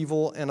doing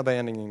evil and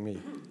abandoning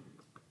me.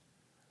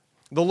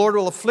 The Lord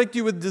will afflict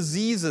you with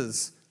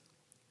diseases.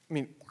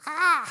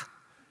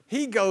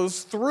 He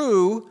goes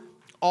through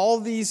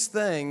all these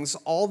things,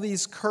 all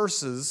these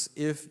curses,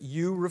 if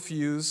you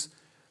refuse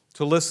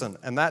to listen.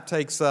 And that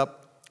takes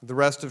up the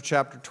rest of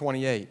chapter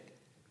 28.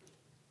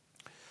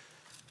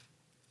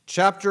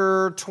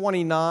 Chapter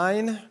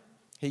 29,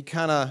 he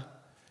kind of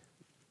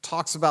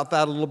talks about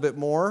that a little bit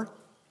more.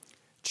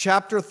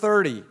 Chapter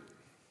 30.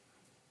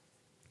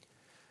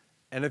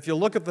 And if you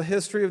look at the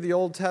history of the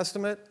Old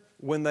Testament,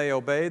 when they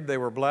obeyed, they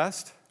were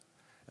blessed.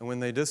 And when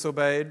they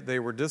disobeyed, they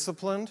were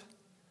disciplined.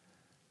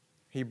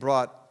 He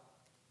brought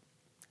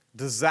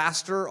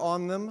disaster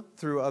on them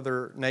through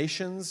other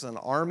nations and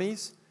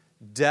armies,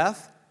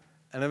 death,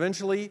 and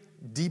eventually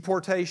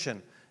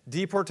deportation.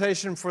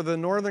 Deportation for the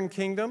northern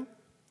kingdom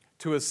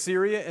to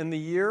Assyria in the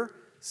year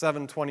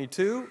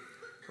 722.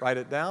 Write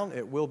it down.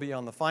 It will be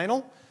on the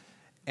final.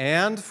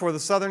 And for the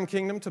southern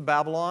kingdom to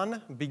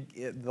Babylon,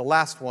 the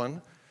last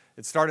one.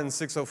 It started in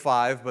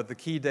 605, but the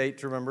key date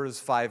to remember is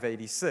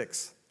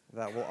 586.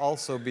 That will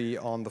also be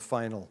on the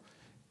final,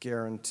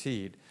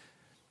 guaranteed.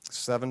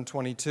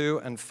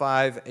 722 and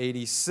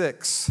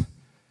 586.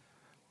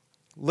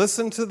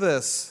 Listen to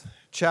this,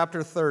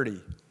 chapter 30.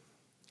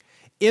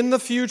 In the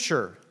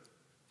future,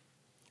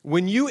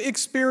 when you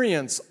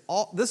experience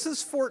all, this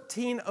is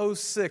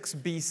 1406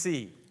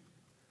 BC.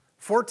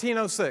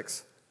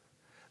 1406.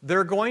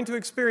 They're going to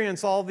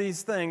experience all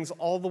these things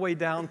all the way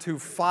down to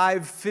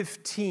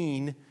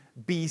 515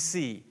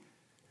 BC.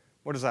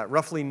 What is that,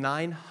 roughly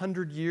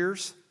 900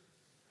 years?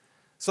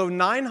 So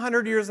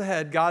 900 years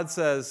ahead, God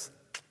says,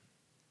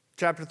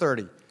 chapter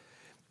 30,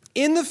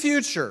 in the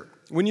future,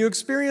 when you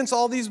experience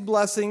all these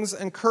blessings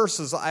and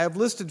curses I have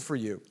listed for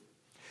you,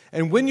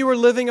 and when you are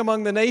living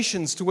among the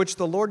nations to which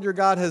the Lord your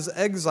God has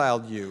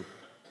exiled you.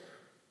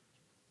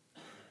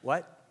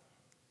 What?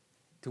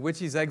 To which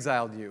he's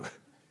exiled you.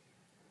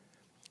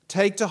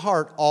 Take to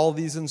heart all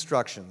these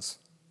instructions.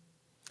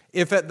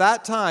 If at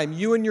that time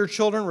you and your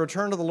children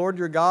return to the Lord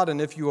your God, and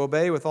if you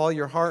obey with all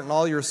your heart and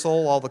all your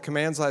soul all the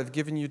commands I have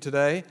given you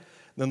today,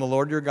 then the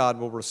Lord your God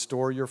will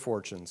restore your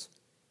fortunes.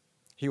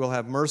 He will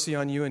have mercy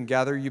on you and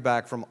gather you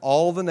back from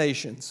all the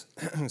nations,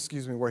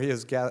 where he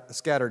has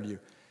scattered you.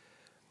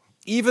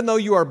 Even though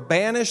you are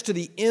banished to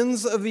the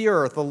ends of the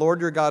earth, the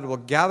Lord your God will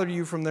gather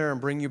you from there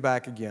and bring you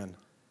back again.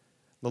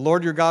 The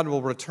Lord your God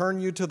will return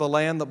you to the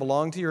land that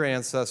belonged to your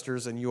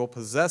ancestors, and you will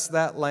possess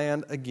that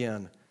land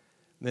again.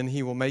 Then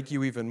he will make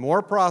you even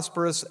more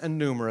prosperous and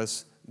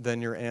numerous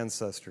than your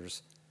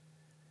ancestors.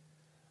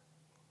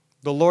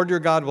 The Lord your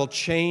God will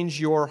change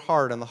your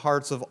heart and the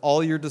hearts of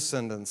all your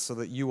descendants so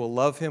that you will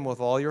love him with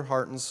all your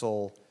heart and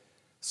soul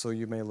so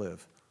you may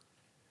live.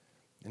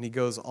 And he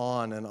goes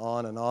on and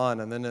on and on.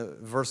 And then at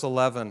verse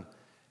 11,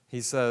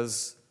 he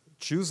says,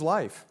 choose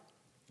life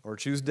or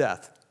choose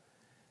death.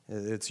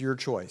 It's your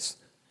choice.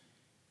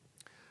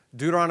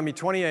 Deuteronomy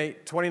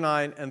 28,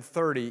 29, and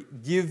 30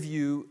 give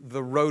you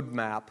the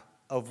roadmap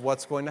of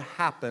what's going to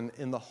happen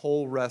in the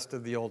whole rest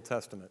of the Old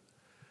Testament.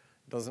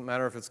 It doesn't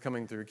matter if it's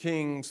coming through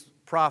kings,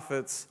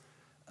 prophets,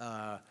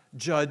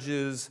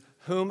 judges,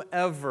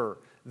 whomever.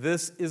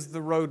 This is the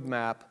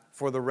roadmap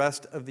for the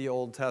rest of the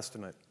Old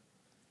Testament.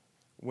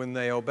 When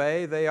they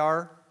obey, they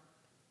are.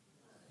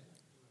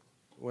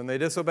 When they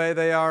disobey,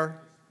 they are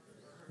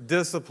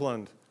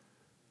disciplined.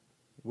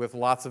 with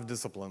lots of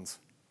disciplines.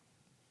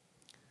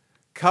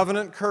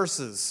 Covenant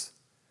curses,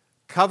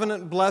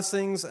 covenant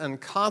blessings, and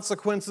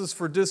consequences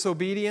for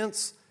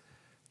disobedience.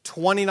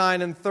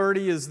 29 and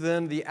 30 is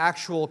then the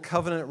actual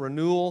covenant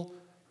renewal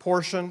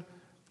portion.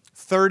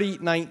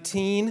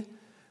 30:19.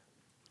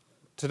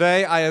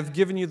 Today I have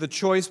given you the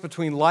choice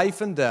between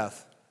life and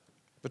death,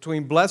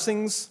 between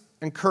blessings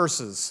and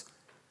curses.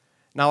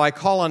 Now I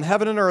call on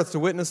heaven and earth to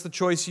witness the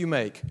choice you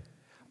make.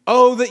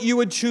 Oh, that you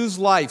would choose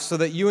life so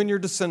that you and your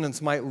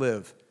descendants might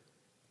live.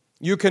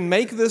 You can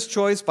make this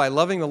choice by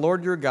loving the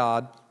Lord your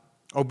God,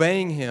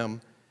 obeying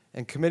Him,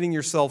 and committing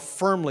yourself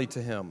firmly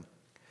to Him.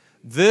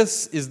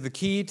 This is the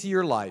key to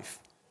your life.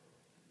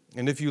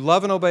 And if you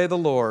love and obey the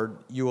Lord,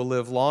 you will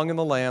live long in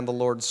the land the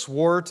Lord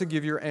swore to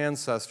give your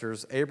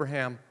ancestors,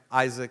 Abraham,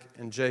 Isaac,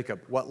 and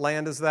Jacob. What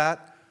land is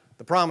that?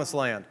 The promised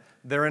land,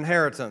 their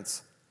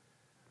inheritance.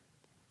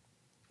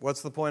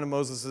 What's the point of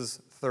Moses'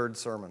 third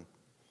sermon?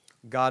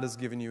 God has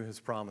given you His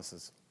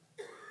promises.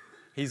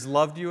 He's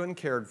loved you and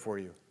cared for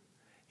you.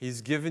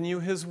 He's given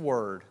you His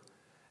word,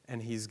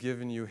 and He's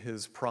given you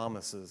His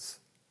promises.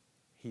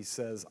 He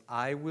says,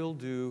 I will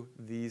do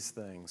these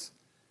things.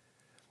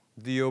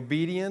 The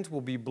obedient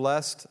will be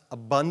blessed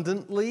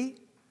abundantly,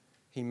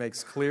 He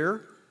makes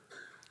clear.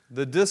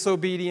 The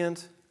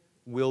disobedient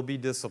will be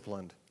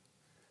disciplined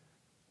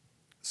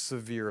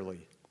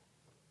severely.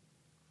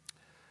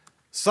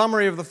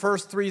 Summary of the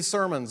first three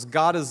sermons.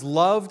 God has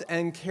loved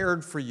and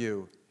cared for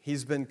you.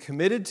 He's been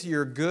committed to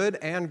your good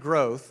and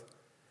growth.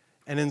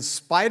 And in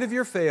spite of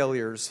your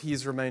failures,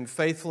 He's remained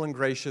faithful and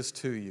gracious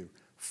to you.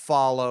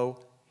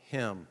 Follow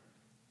Him.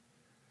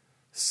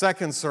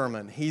 Second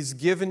sermon, He's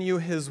given you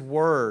His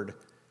word,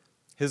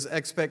 His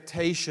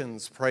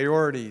expectations,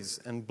 priorities,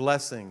 and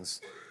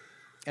blessings.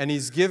 And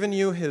He's given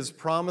you His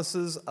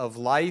promises of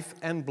life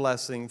and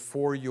blessing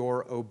for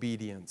your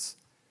obedience.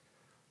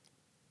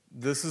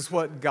 This is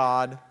what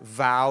God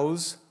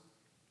vows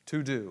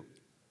to do.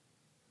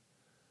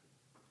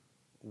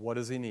 What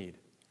does He need?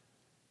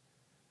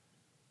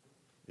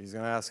 He's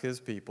going to ask His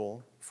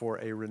people for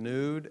a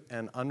renewed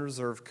and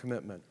unreserved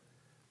commitment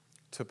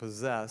to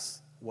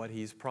possess what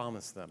He's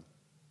promised them.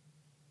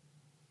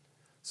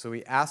 So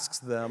He asks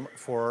them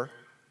for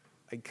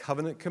a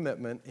covenant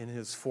commitment in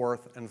His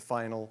fourth and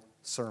final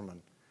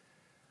sermon.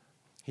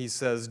 He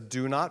says,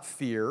 do not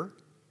fear,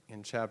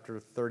 in chapter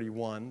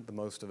 31, the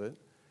most of it.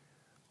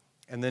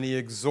 And then He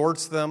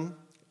exhorts them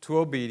to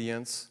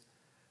obedience,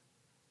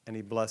 and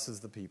He blesses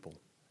the people.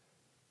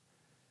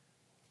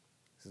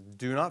 He says,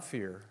 do not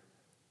fear.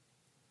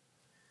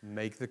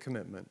 Make the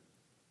commitment.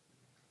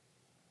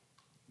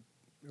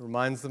 It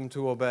reminds them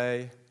to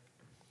obey,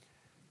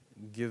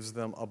 gives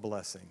them a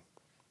blessing.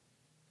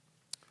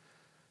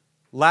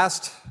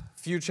 Last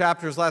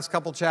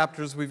couple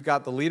chapters, we've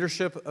got the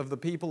leadership of the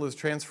people is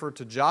transferred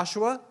to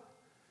Joshua,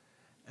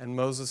 and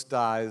Moses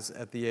dies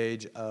at the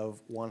age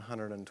of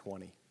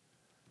 120.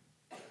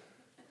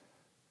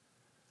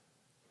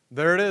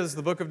 There it is,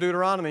 the book of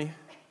Deuteronomy.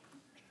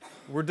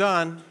 We're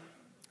done.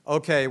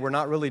 Okay, we're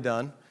not really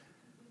done.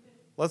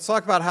 Let's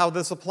talk about how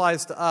this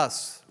applies to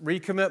us.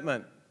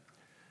 Recommitment.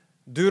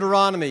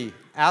 Deuteronomy,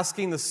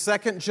 asking the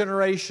second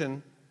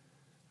generation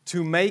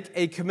to make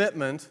a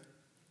commitment,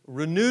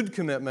 renewed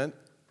commitment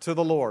to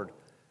the Lord.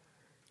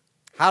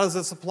 How does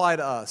this apply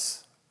to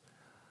us?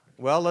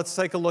 Well, let's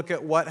take a look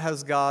at what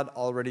has God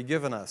already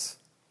given us.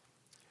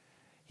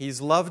 He's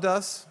loved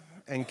us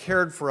and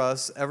cared for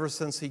us ever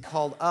since He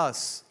called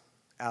us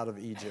out of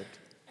Egypt.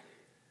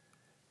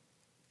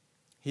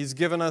 He's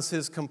given us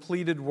His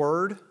completed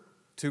word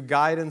to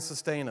guide and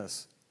sustain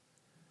us.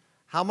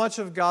 How much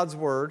of God's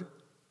word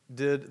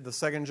did the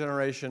second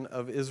generation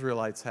of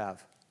Israelites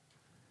have?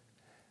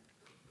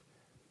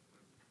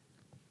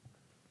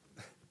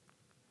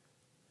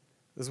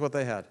 This is what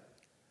they had.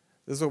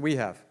 This is what we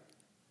have.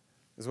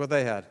 This is what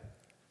they had.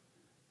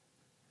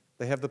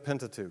 They have the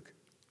Pentateuch.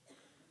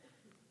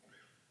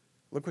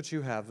 Look what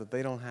you have that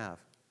they don't have.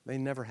 They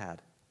never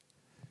had.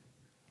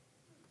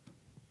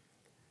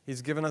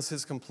 He's given us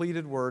His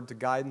completed word to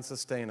guide and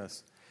sustain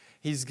us.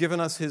 He's given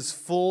us His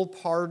full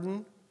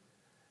pardon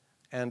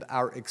and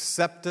our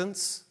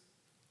acceptance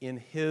in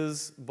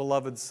His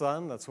beloved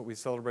Son. That's what we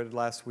celebrated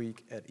last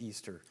week at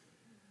Easter.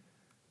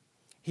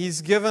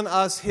 He's given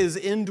us His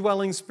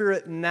indwelling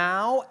Spirit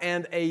now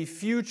and a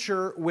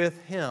future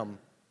with Him.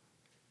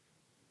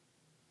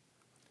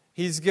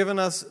 He's given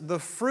us the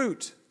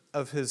fruit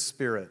of His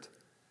Spirit.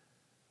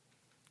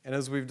 And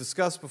as we've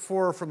discussed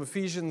before from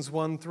Ephesians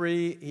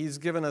 1:3, He's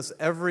given us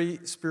every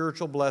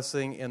spiritual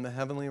blessing in the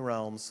heavenly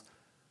realms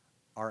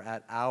are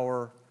at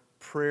our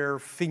prayer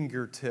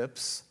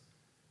fingertips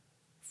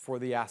for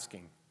the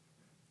asking.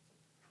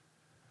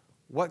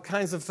 What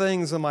kinds of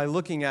things am I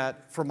looking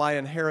at for my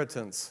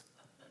inheritance?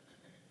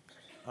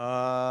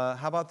 How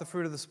about the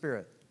fruit of the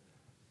Spirit?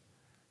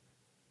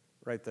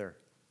 Right there.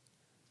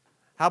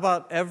 How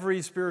about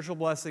every spiritual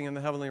blessing in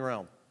the heavenly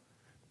realm?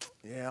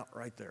 Yeah,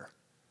 right there.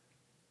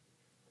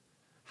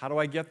 How do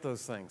I get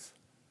those things?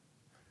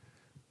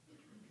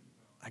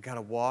 I got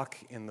to walk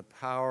in the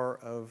power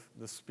of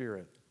the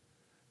Spirit.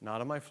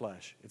 not of my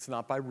flesh. It's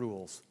not by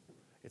rules.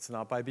 It's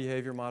not by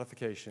behavior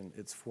modification.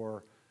 It's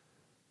for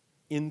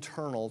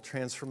internal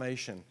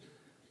transformation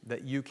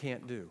that you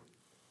can't do.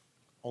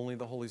 Only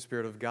the Holy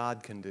Spirit of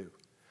God can do.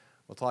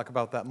 We'll talk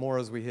about that more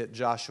as we hit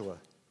Joshua.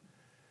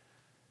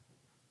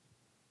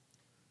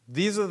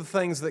 These are the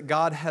things that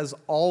God has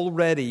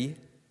already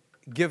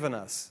given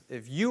us.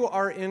 If you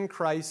are in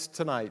Christ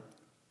tonight,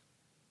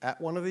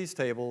 at one of these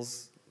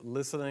tables,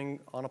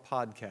 listening on a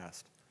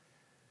podcast,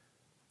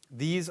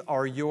 these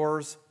are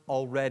yours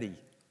already.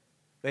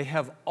 They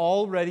have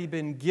already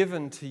been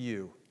given to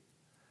you.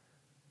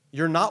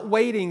 You're not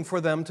waiting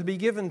for them to be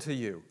given to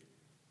you.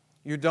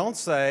 You don't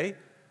say,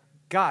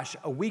 gosh,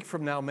 a week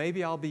from now,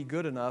 maybe I'll be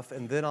good enough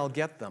and then I'll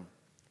get them.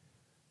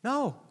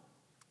 No.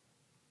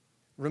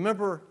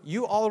 Remember,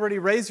 you already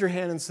raised your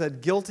hand and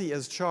said, guilty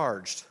as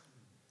charged.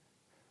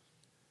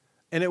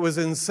 And it was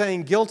in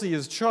saying guilty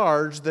as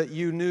charged that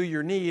you knew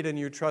your need and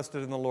you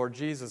trusted in the Lord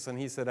Jesus. And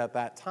he said at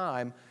that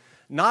time,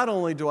 not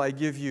only do I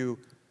give you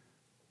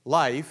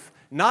life,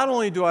 not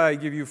only do I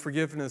give you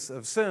forgiveness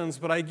of sins,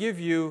 but I give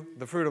you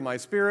the fruit of my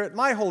Spirit,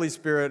 my Holy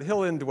Spirit. He'll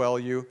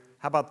indwell you.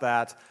 How about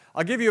that?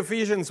 I'll give you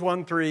Ephesians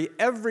 1:3,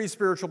 every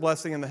spiritual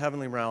blessing in the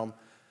heavenly realm.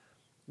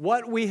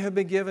 What we have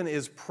been given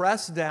is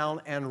pressed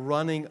down and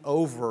running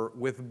over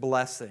with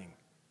blessing.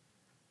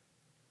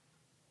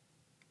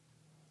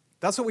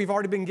 That's what we've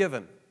already been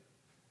given.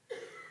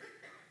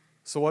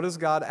 So what is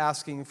God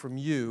asking from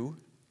you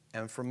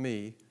and from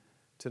me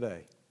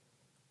today?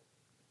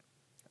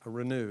 A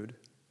renewed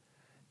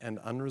and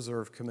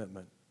unreserved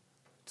commitment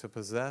to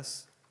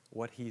possess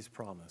what He's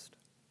promised.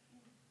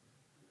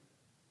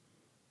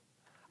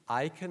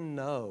 I can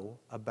know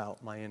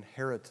about my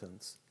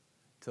inheritance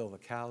till the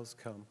cows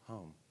come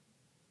home.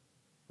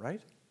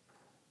 Right?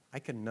 I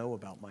can know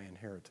about my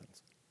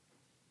inheritance.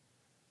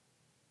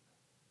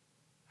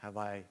 Have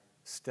I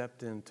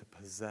stepped in to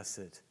possess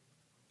it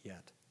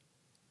yet?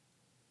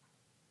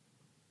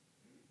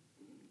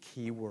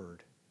 Key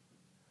word.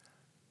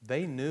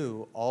 They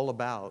knew all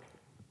about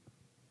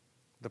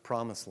the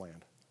promised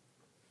land,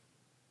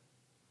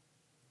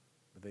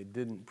 but they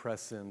didn't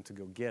press in to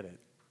go get it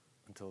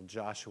until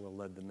Joshua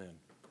led them in.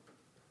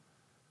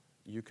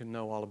 You can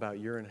know all about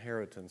your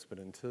inheritance, but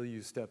until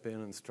you step in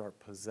and start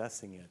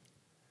possessing it,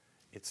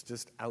 it's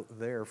just out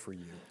there for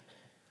you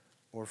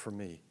or for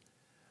me.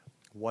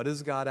 What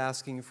is God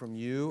asking from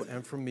you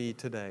and from me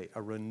today?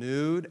 A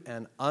renewed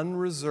and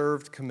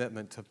unreserved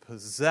commitment to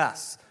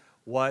possess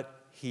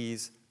what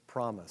He's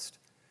promised.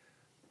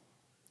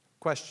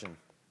 Question: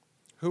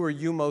 who are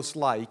you most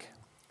like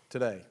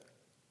today?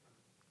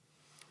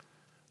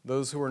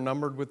 Those who are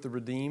numbered with the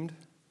redeemed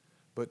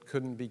but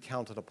couldn't be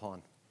counted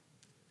upon?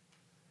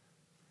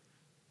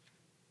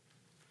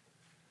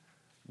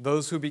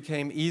 Those who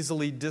became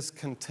easily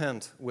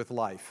discontent with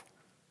life?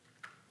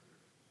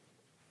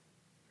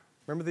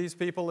 Remember these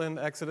people in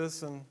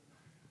Exodus and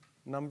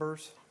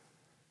Numbers?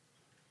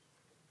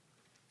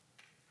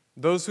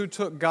 Those who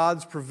took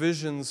God's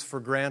provisions for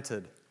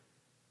granted.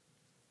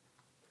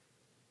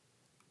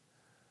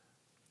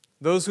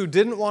 Those who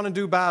didn't want to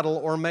do battle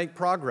or make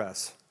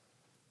progress.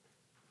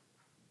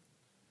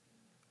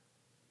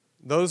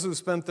 Those who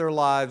spent their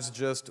lives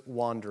just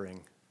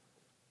wandering.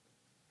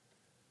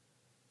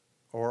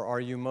 Or are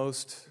you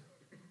most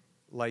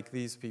like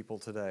these people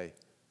today?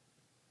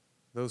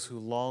 Those who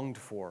longed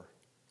for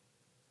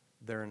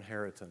their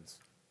inheritance.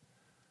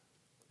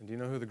 And do you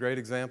know who the great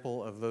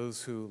example of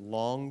those who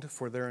longed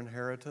for their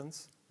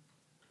inheritance?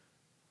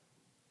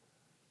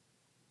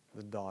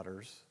 The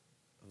daughters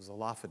of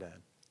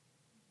Zelophehad.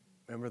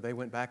 Remember, they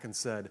went back and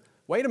said,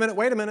 wait a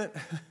minute.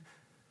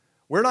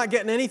 We're not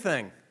getting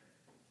anything.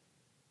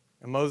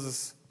 And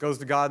Moses goes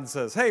to God and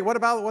says, hey, what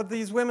about what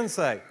these women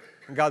say?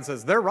 And God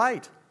says, they're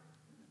right.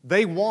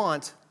 They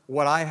want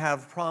what I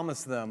have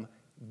promised them.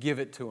 Give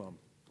it to them.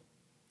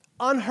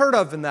 Unheard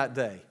of in that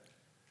day.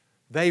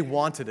 They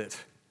wanted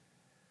it.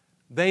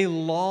 They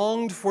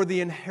longed for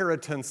the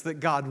inheritance that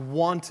God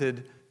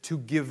wanted to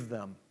give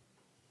them.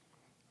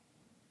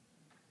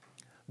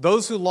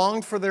 Those who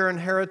longed for their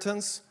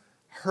inheritance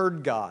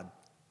heard God.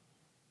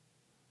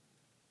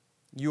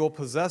 You will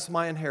possess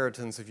my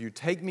inheritance if you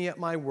take me at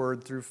my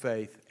word through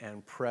faith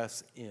and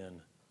press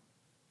in,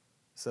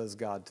 says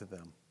God to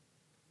them.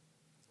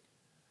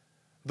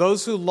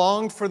 Those who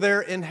longed for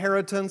their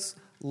inheritance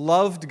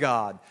loved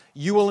God.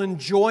 You will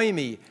enjoy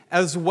me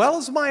as well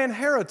as my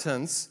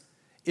inheritance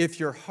if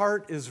your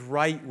heart is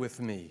right with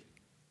me.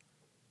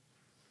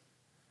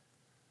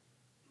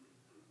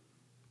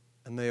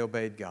 And they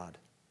obeyed God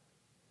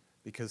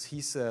because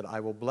He said, I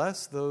will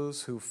bless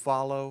those who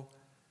follow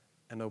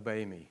and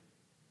obey me.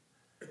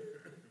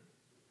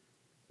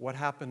 What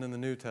happened in the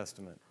New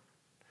Testament?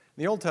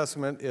 In the Old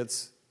Testament,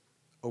 it's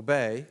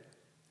obey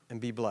and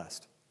be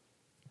blessed.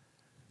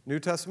 New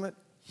Testament,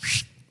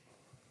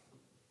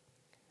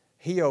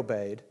 He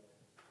obeyed,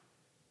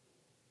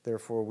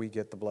 therefore we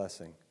get the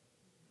blessing.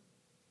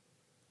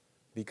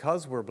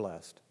 Because we're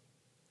blessed,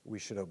 we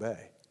should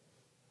obey.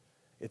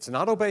 It's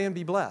not obey and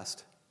be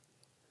blessed.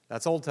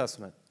 That's Old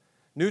Testament.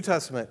 New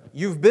Testament,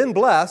 you've been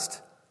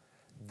blessed,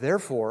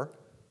 Therefore,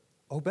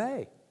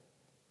 obey.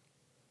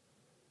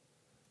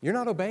 You're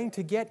not obeying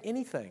to get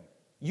anything.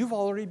 You've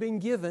already been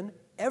given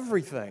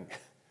everything.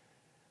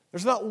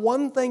 There's not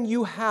one thing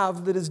you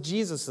have that is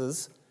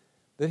Jesus's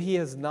that he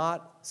has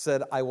not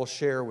said, I will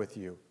share with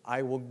you,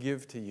 I will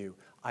give to you,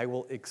 I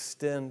will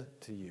extend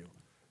to you.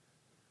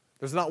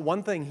 There's not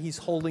one thing he's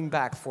holding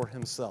back for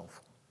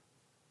himself.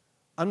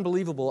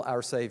 Unbelievable,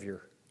 our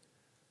Savior,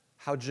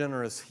 how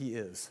generous he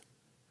is,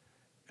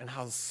 and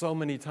how so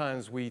many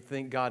times we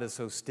think God is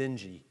so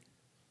stingy.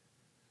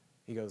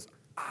 He goes,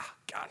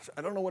 gosh,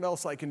 I don't know what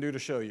else I can do to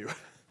show you.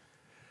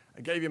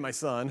 I gave you my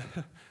son,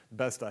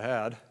 best I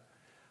had.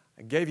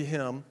 I gave you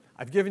him.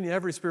 I've given you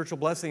every spiritual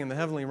blessing in the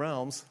heavenly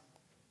realms.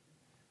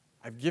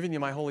 I've given you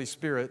my Holy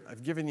Spirit.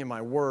 I've given you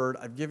my word.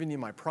 I've given you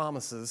my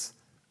promises.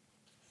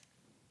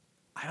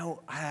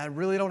 I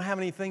really don't have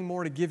anything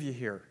more to give you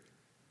here.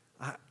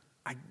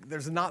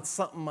 There's not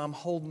something I'm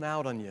holding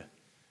out on you.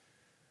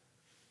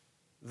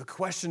 The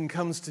question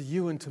comes to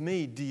you and to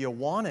me, do you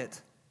want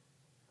it?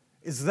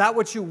 Is that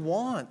what you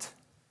want?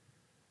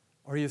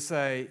 Or you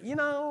say,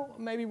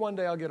 maybe one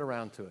day I'll get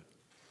around to it.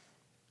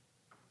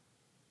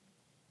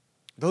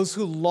 Those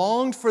who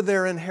longed for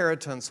their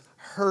inheritance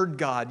heard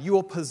God. You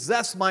will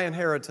possess my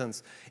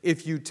inheritance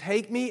if you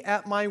take me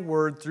at my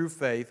word through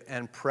faith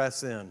and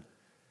press in.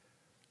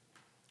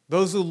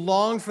 Those who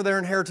longed for their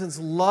inheritance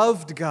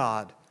loved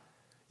God.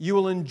 You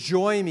will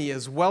enjoy me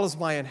as well as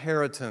my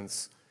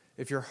inheritance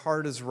if your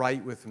heart is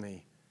right with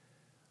me.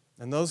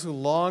 And those who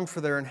longed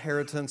for their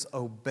inheritance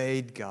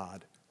obeyed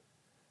God.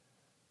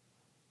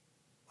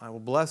 I will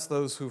bless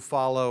those who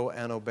follow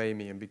and obey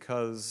me. And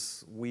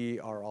because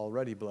we are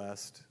already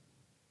blessed,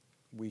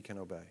 we can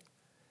obey.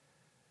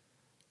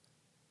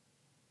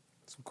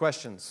 Some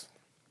questions.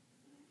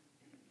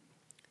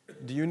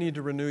 Do you need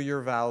to renew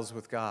your vows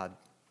with God?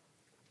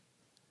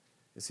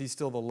 Is he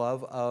still the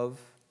love of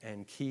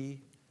and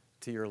key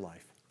to your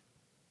life?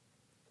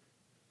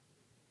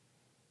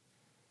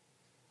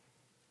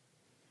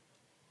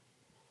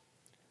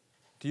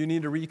 Do you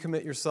need to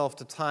recommit yourself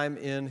to time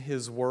in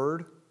his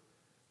word,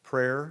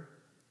 prayer,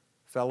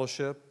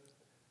 fellowship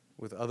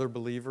with other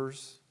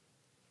believers?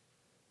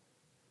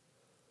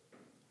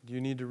 Do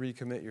you need to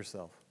recommit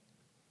yourself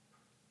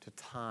to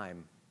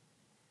time?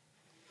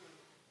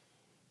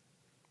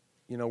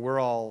 We're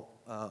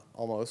all,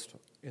 almost,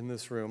 in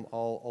this room,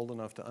 all old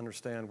enough to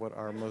understand what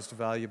our most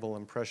valuable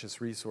and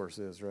precious resource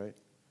is, right?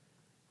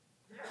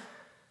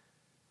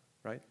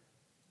 Right?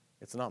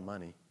 It's not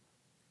money.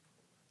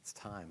 It's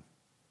time.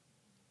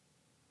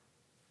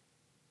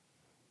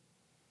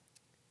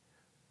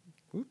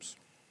 Oops.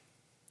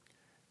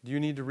 Do you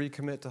need to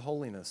recommit to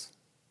holiness?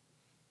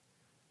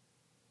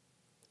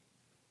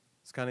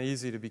 It's kind of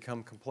easy to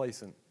become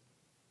complacent.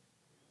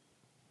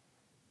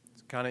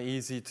 It's kind of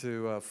easy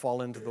to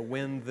fall into the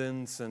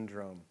when-then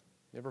syndrome.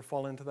 You ever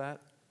fall into that?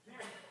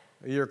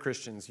 You're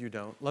Christians, you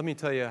don't. Let me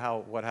tell you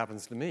what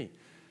happens to me.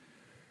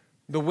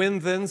 The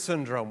when-then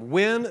syndrome.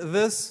 When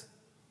this,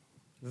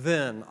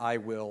 then I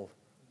will.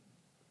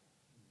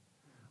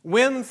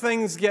 When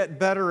things get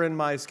better in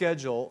my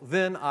schedule,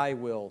 then I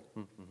will.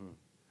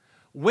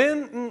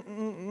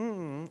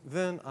 When,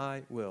 then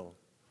I will.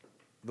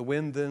 The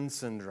when-then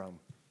syndrome.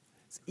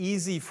 It's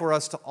easy for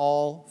us to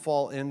all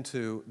fall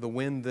into the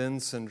when-then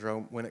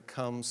syndrome when it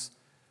comes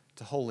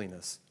to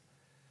holiness.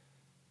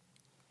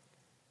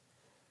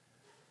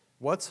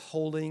 What's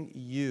holding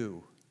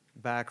you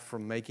back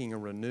from making a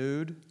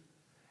renewed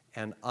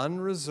and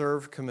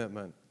unreserved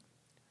commitment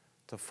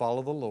to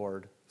follow the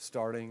Lord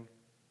starting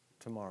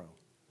tomorrow?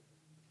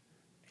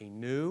 A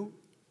new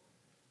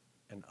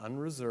and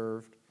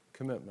unreserved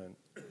commitment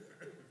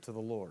to the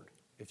Lord.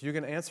 If you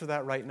can answer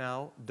that right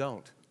now,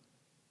 don't.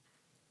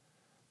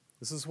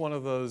 This is one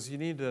of those, you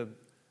need to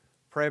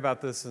pray about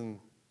this and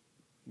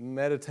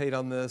meditate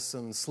on this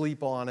and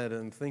sleep on it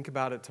and think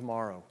about it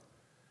tomorrow.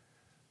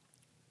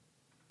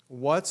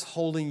 What's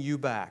holding you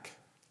back?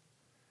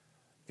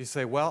 If you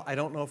say, well, I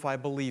don't know if I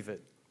believe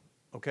it.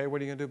 Okay, what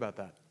are you going to do about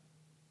that?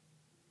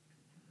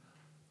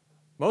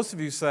 Most of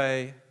you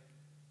say,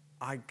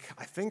 I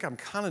think I'm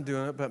kind of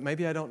doing it, but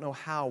maybe I don't know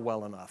how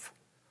well enough.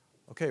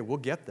 Okay, we'll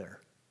get there.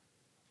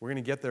 We're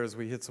going to get there as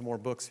we hit some more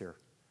books here.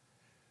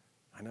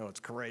 I know, it's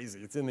crazy.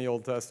 It's in the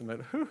Old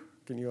Testament. Whew,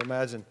 can you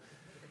imagine?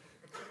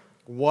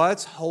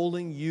 What's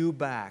holding you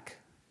back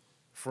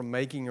from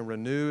making a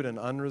renewed and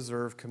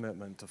unreserved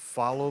commitment to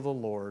follow the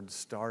Lord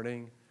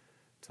starting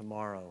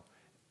tomorrow?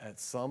 At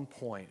some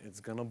point, it's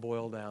going to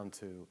boil down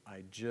to,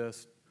 I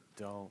just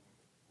don't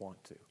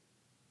want to.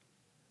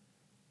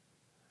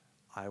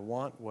 I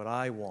want what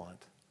I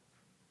want,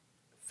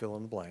 fill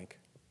in the blank,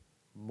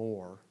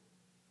 more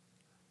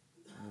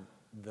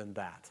than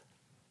that.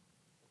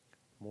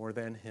 More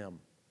than him.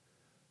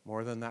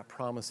 More than that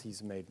promise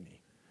he's made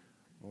me.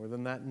 More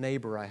than that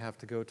neighbor I have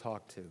to go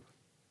talk to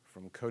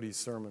from Cody's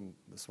sermon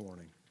this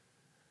morning.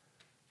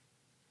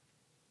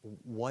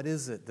 What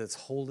is it that's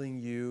holding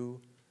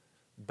you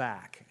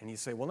back? And you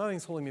say, well,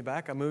 nothing's holding me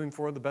back. I'm moving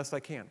forward the best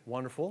I can.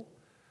 Wonderful.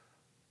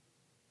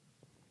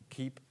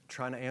 Keep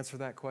trying to answer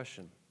that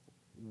question.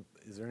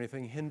 Is there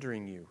anything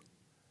hindering you?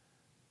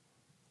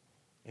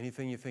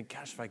 Anything you think,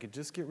 gosh, if I could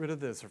just get rid of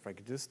this, or if I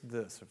could just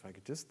this, or if I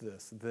could just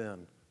this,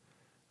 then.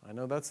 I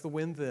know that's the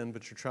win then,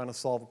 but you're trying to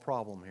solve a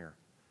problem here.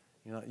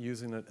 You're not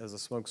using it as a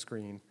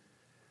smokescreen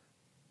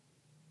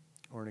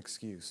or an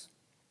excuse.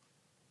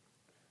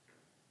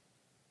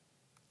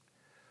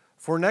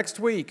 For next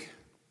week,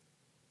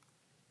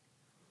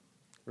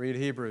 read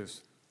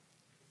Hebrews.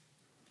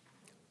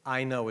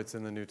 I know it's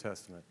in the New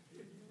Testament.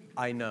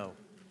 I know.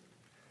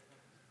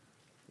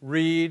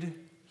 Read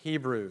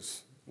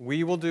Hebrews.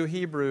 We will do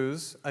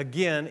Hebrews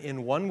again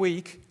in 1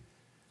 week.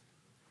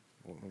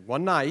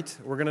 One night,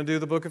 we're going to do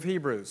the book of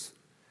Hebrews.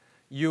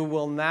 You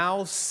will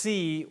now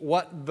see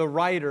what the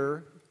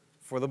writer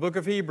for the book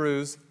of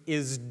Hebrews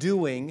is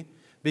doing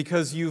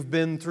because you've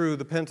been through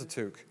the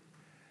Pentateuch.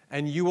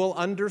 And you will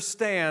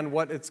understand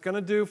what it's going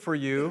to do for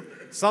you.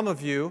 Some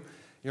of you,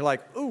 you're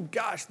like, oh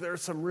gosh,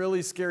 there's some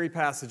really scary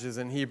passages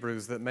in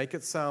Hebrews that make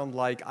it sound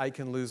like I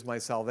can lose my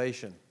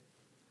salvation.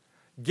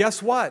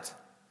 Guess what?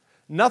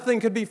 Nothing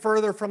could be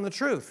further from the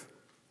truth.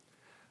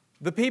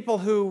 The people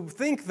who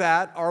think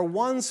that are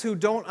ones who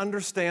don't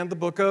understand the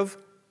book of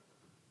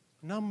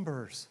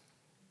Numbers.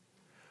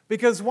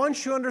 Because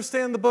once you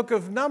understand the book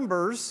of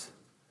Numbers,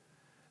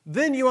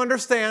 then you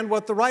understand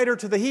what the writer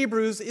to the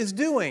Hebrews is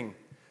doing.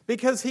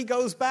 Because he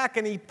goes back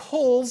and he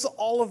pulls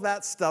all of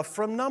that stuff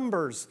from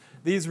Numbers.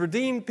 These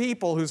redeemed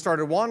people who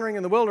started wandering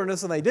in the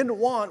wilderness and they didn't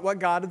want what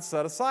God had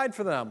set aside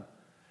for them.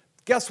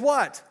 Guess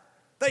what?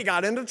 They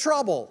got into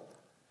trouble.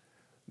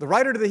 The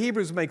writer to the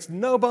Hebrews makes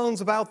no bones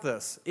about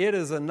this. It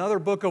is another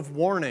book of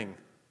warning.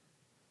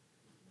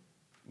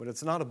 But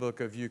it's not a book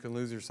of you can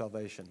lose your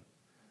salvation.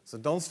 So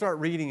don't start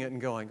reading it and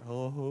going,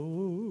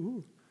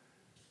 oh.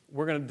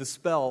 We're going to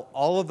dispel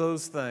all of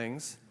those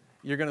things.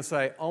 You're going to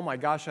say, oh my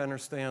gosh, I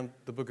understand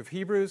the book of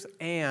Hebrews,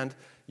 and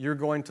you're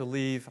going to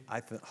leave,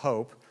 I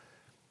hope,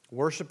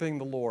 worshiping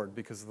the Lord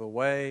because of the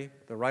way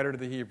the writer to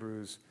the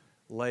Hebrews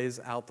lays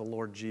out the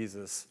Lord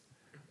Jesus.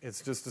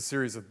 It's just a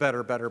series of better.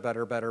 And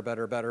you're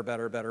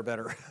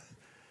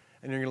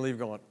going to leave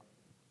going,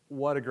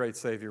 what a great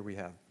Savior we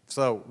have.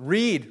 So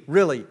read,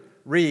 really,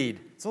 read.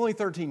 It's only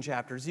 13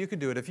 chapters. You can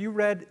do it. If you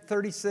read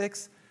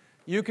 36,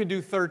 you can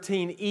do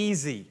 13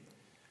 easy.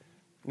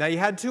 Now, you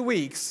had 2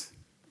 weeks.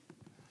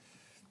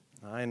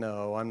 I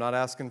know, I'm not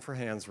asking for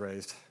hands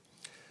raised.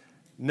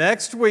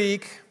 Next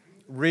week,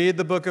 read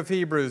the book of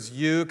Hebrews.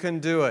 You can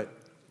do it.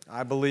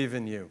 I believe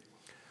in you.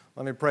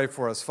 Let me pray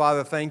for us.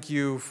 Father, thank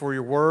you for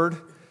your word.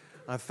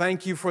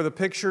 Thank you for the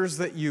pictures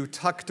that you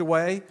tucked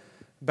away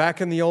back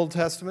in the Old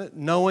Testament,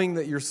 knowing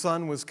that your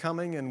Son was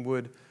coming and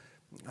would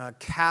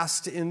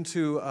cast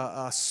into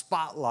a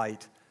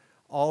spotlight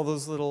all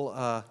those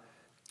little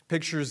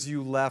pictures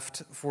you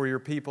left for your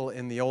people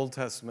in the Old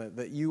Testament,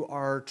 that you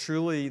are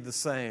truly the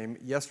same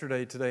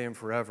yesterday, today, and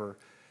forever.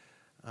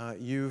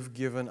 You've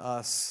given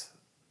us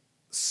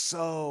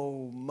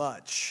so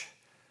much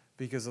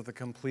because of the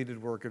completed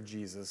work of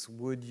Jesus.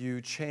 Would you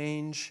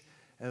change,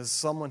 as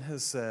someone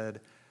has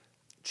said,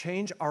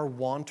 change our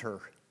wanter,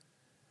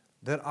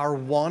 that our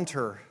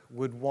wanter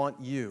would want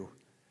you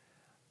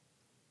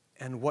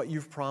and what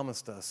you've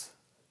promised us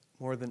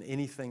more than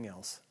anything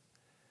else.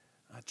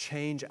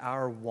 Change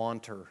our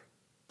wanter,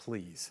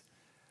 please.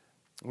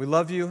 We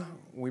love you.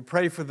 We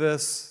pray for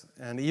this,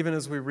 and even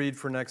as we read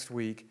for next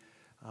week,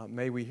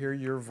 may we hear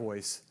your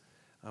voice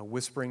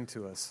whispering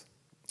to us.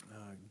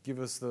 Give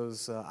us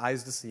those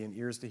eyes to see and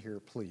ears to hear,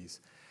 please.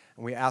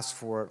 And we ask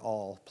for it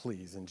all,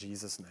 please, in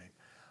Jesus' name.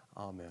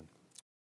 Amen.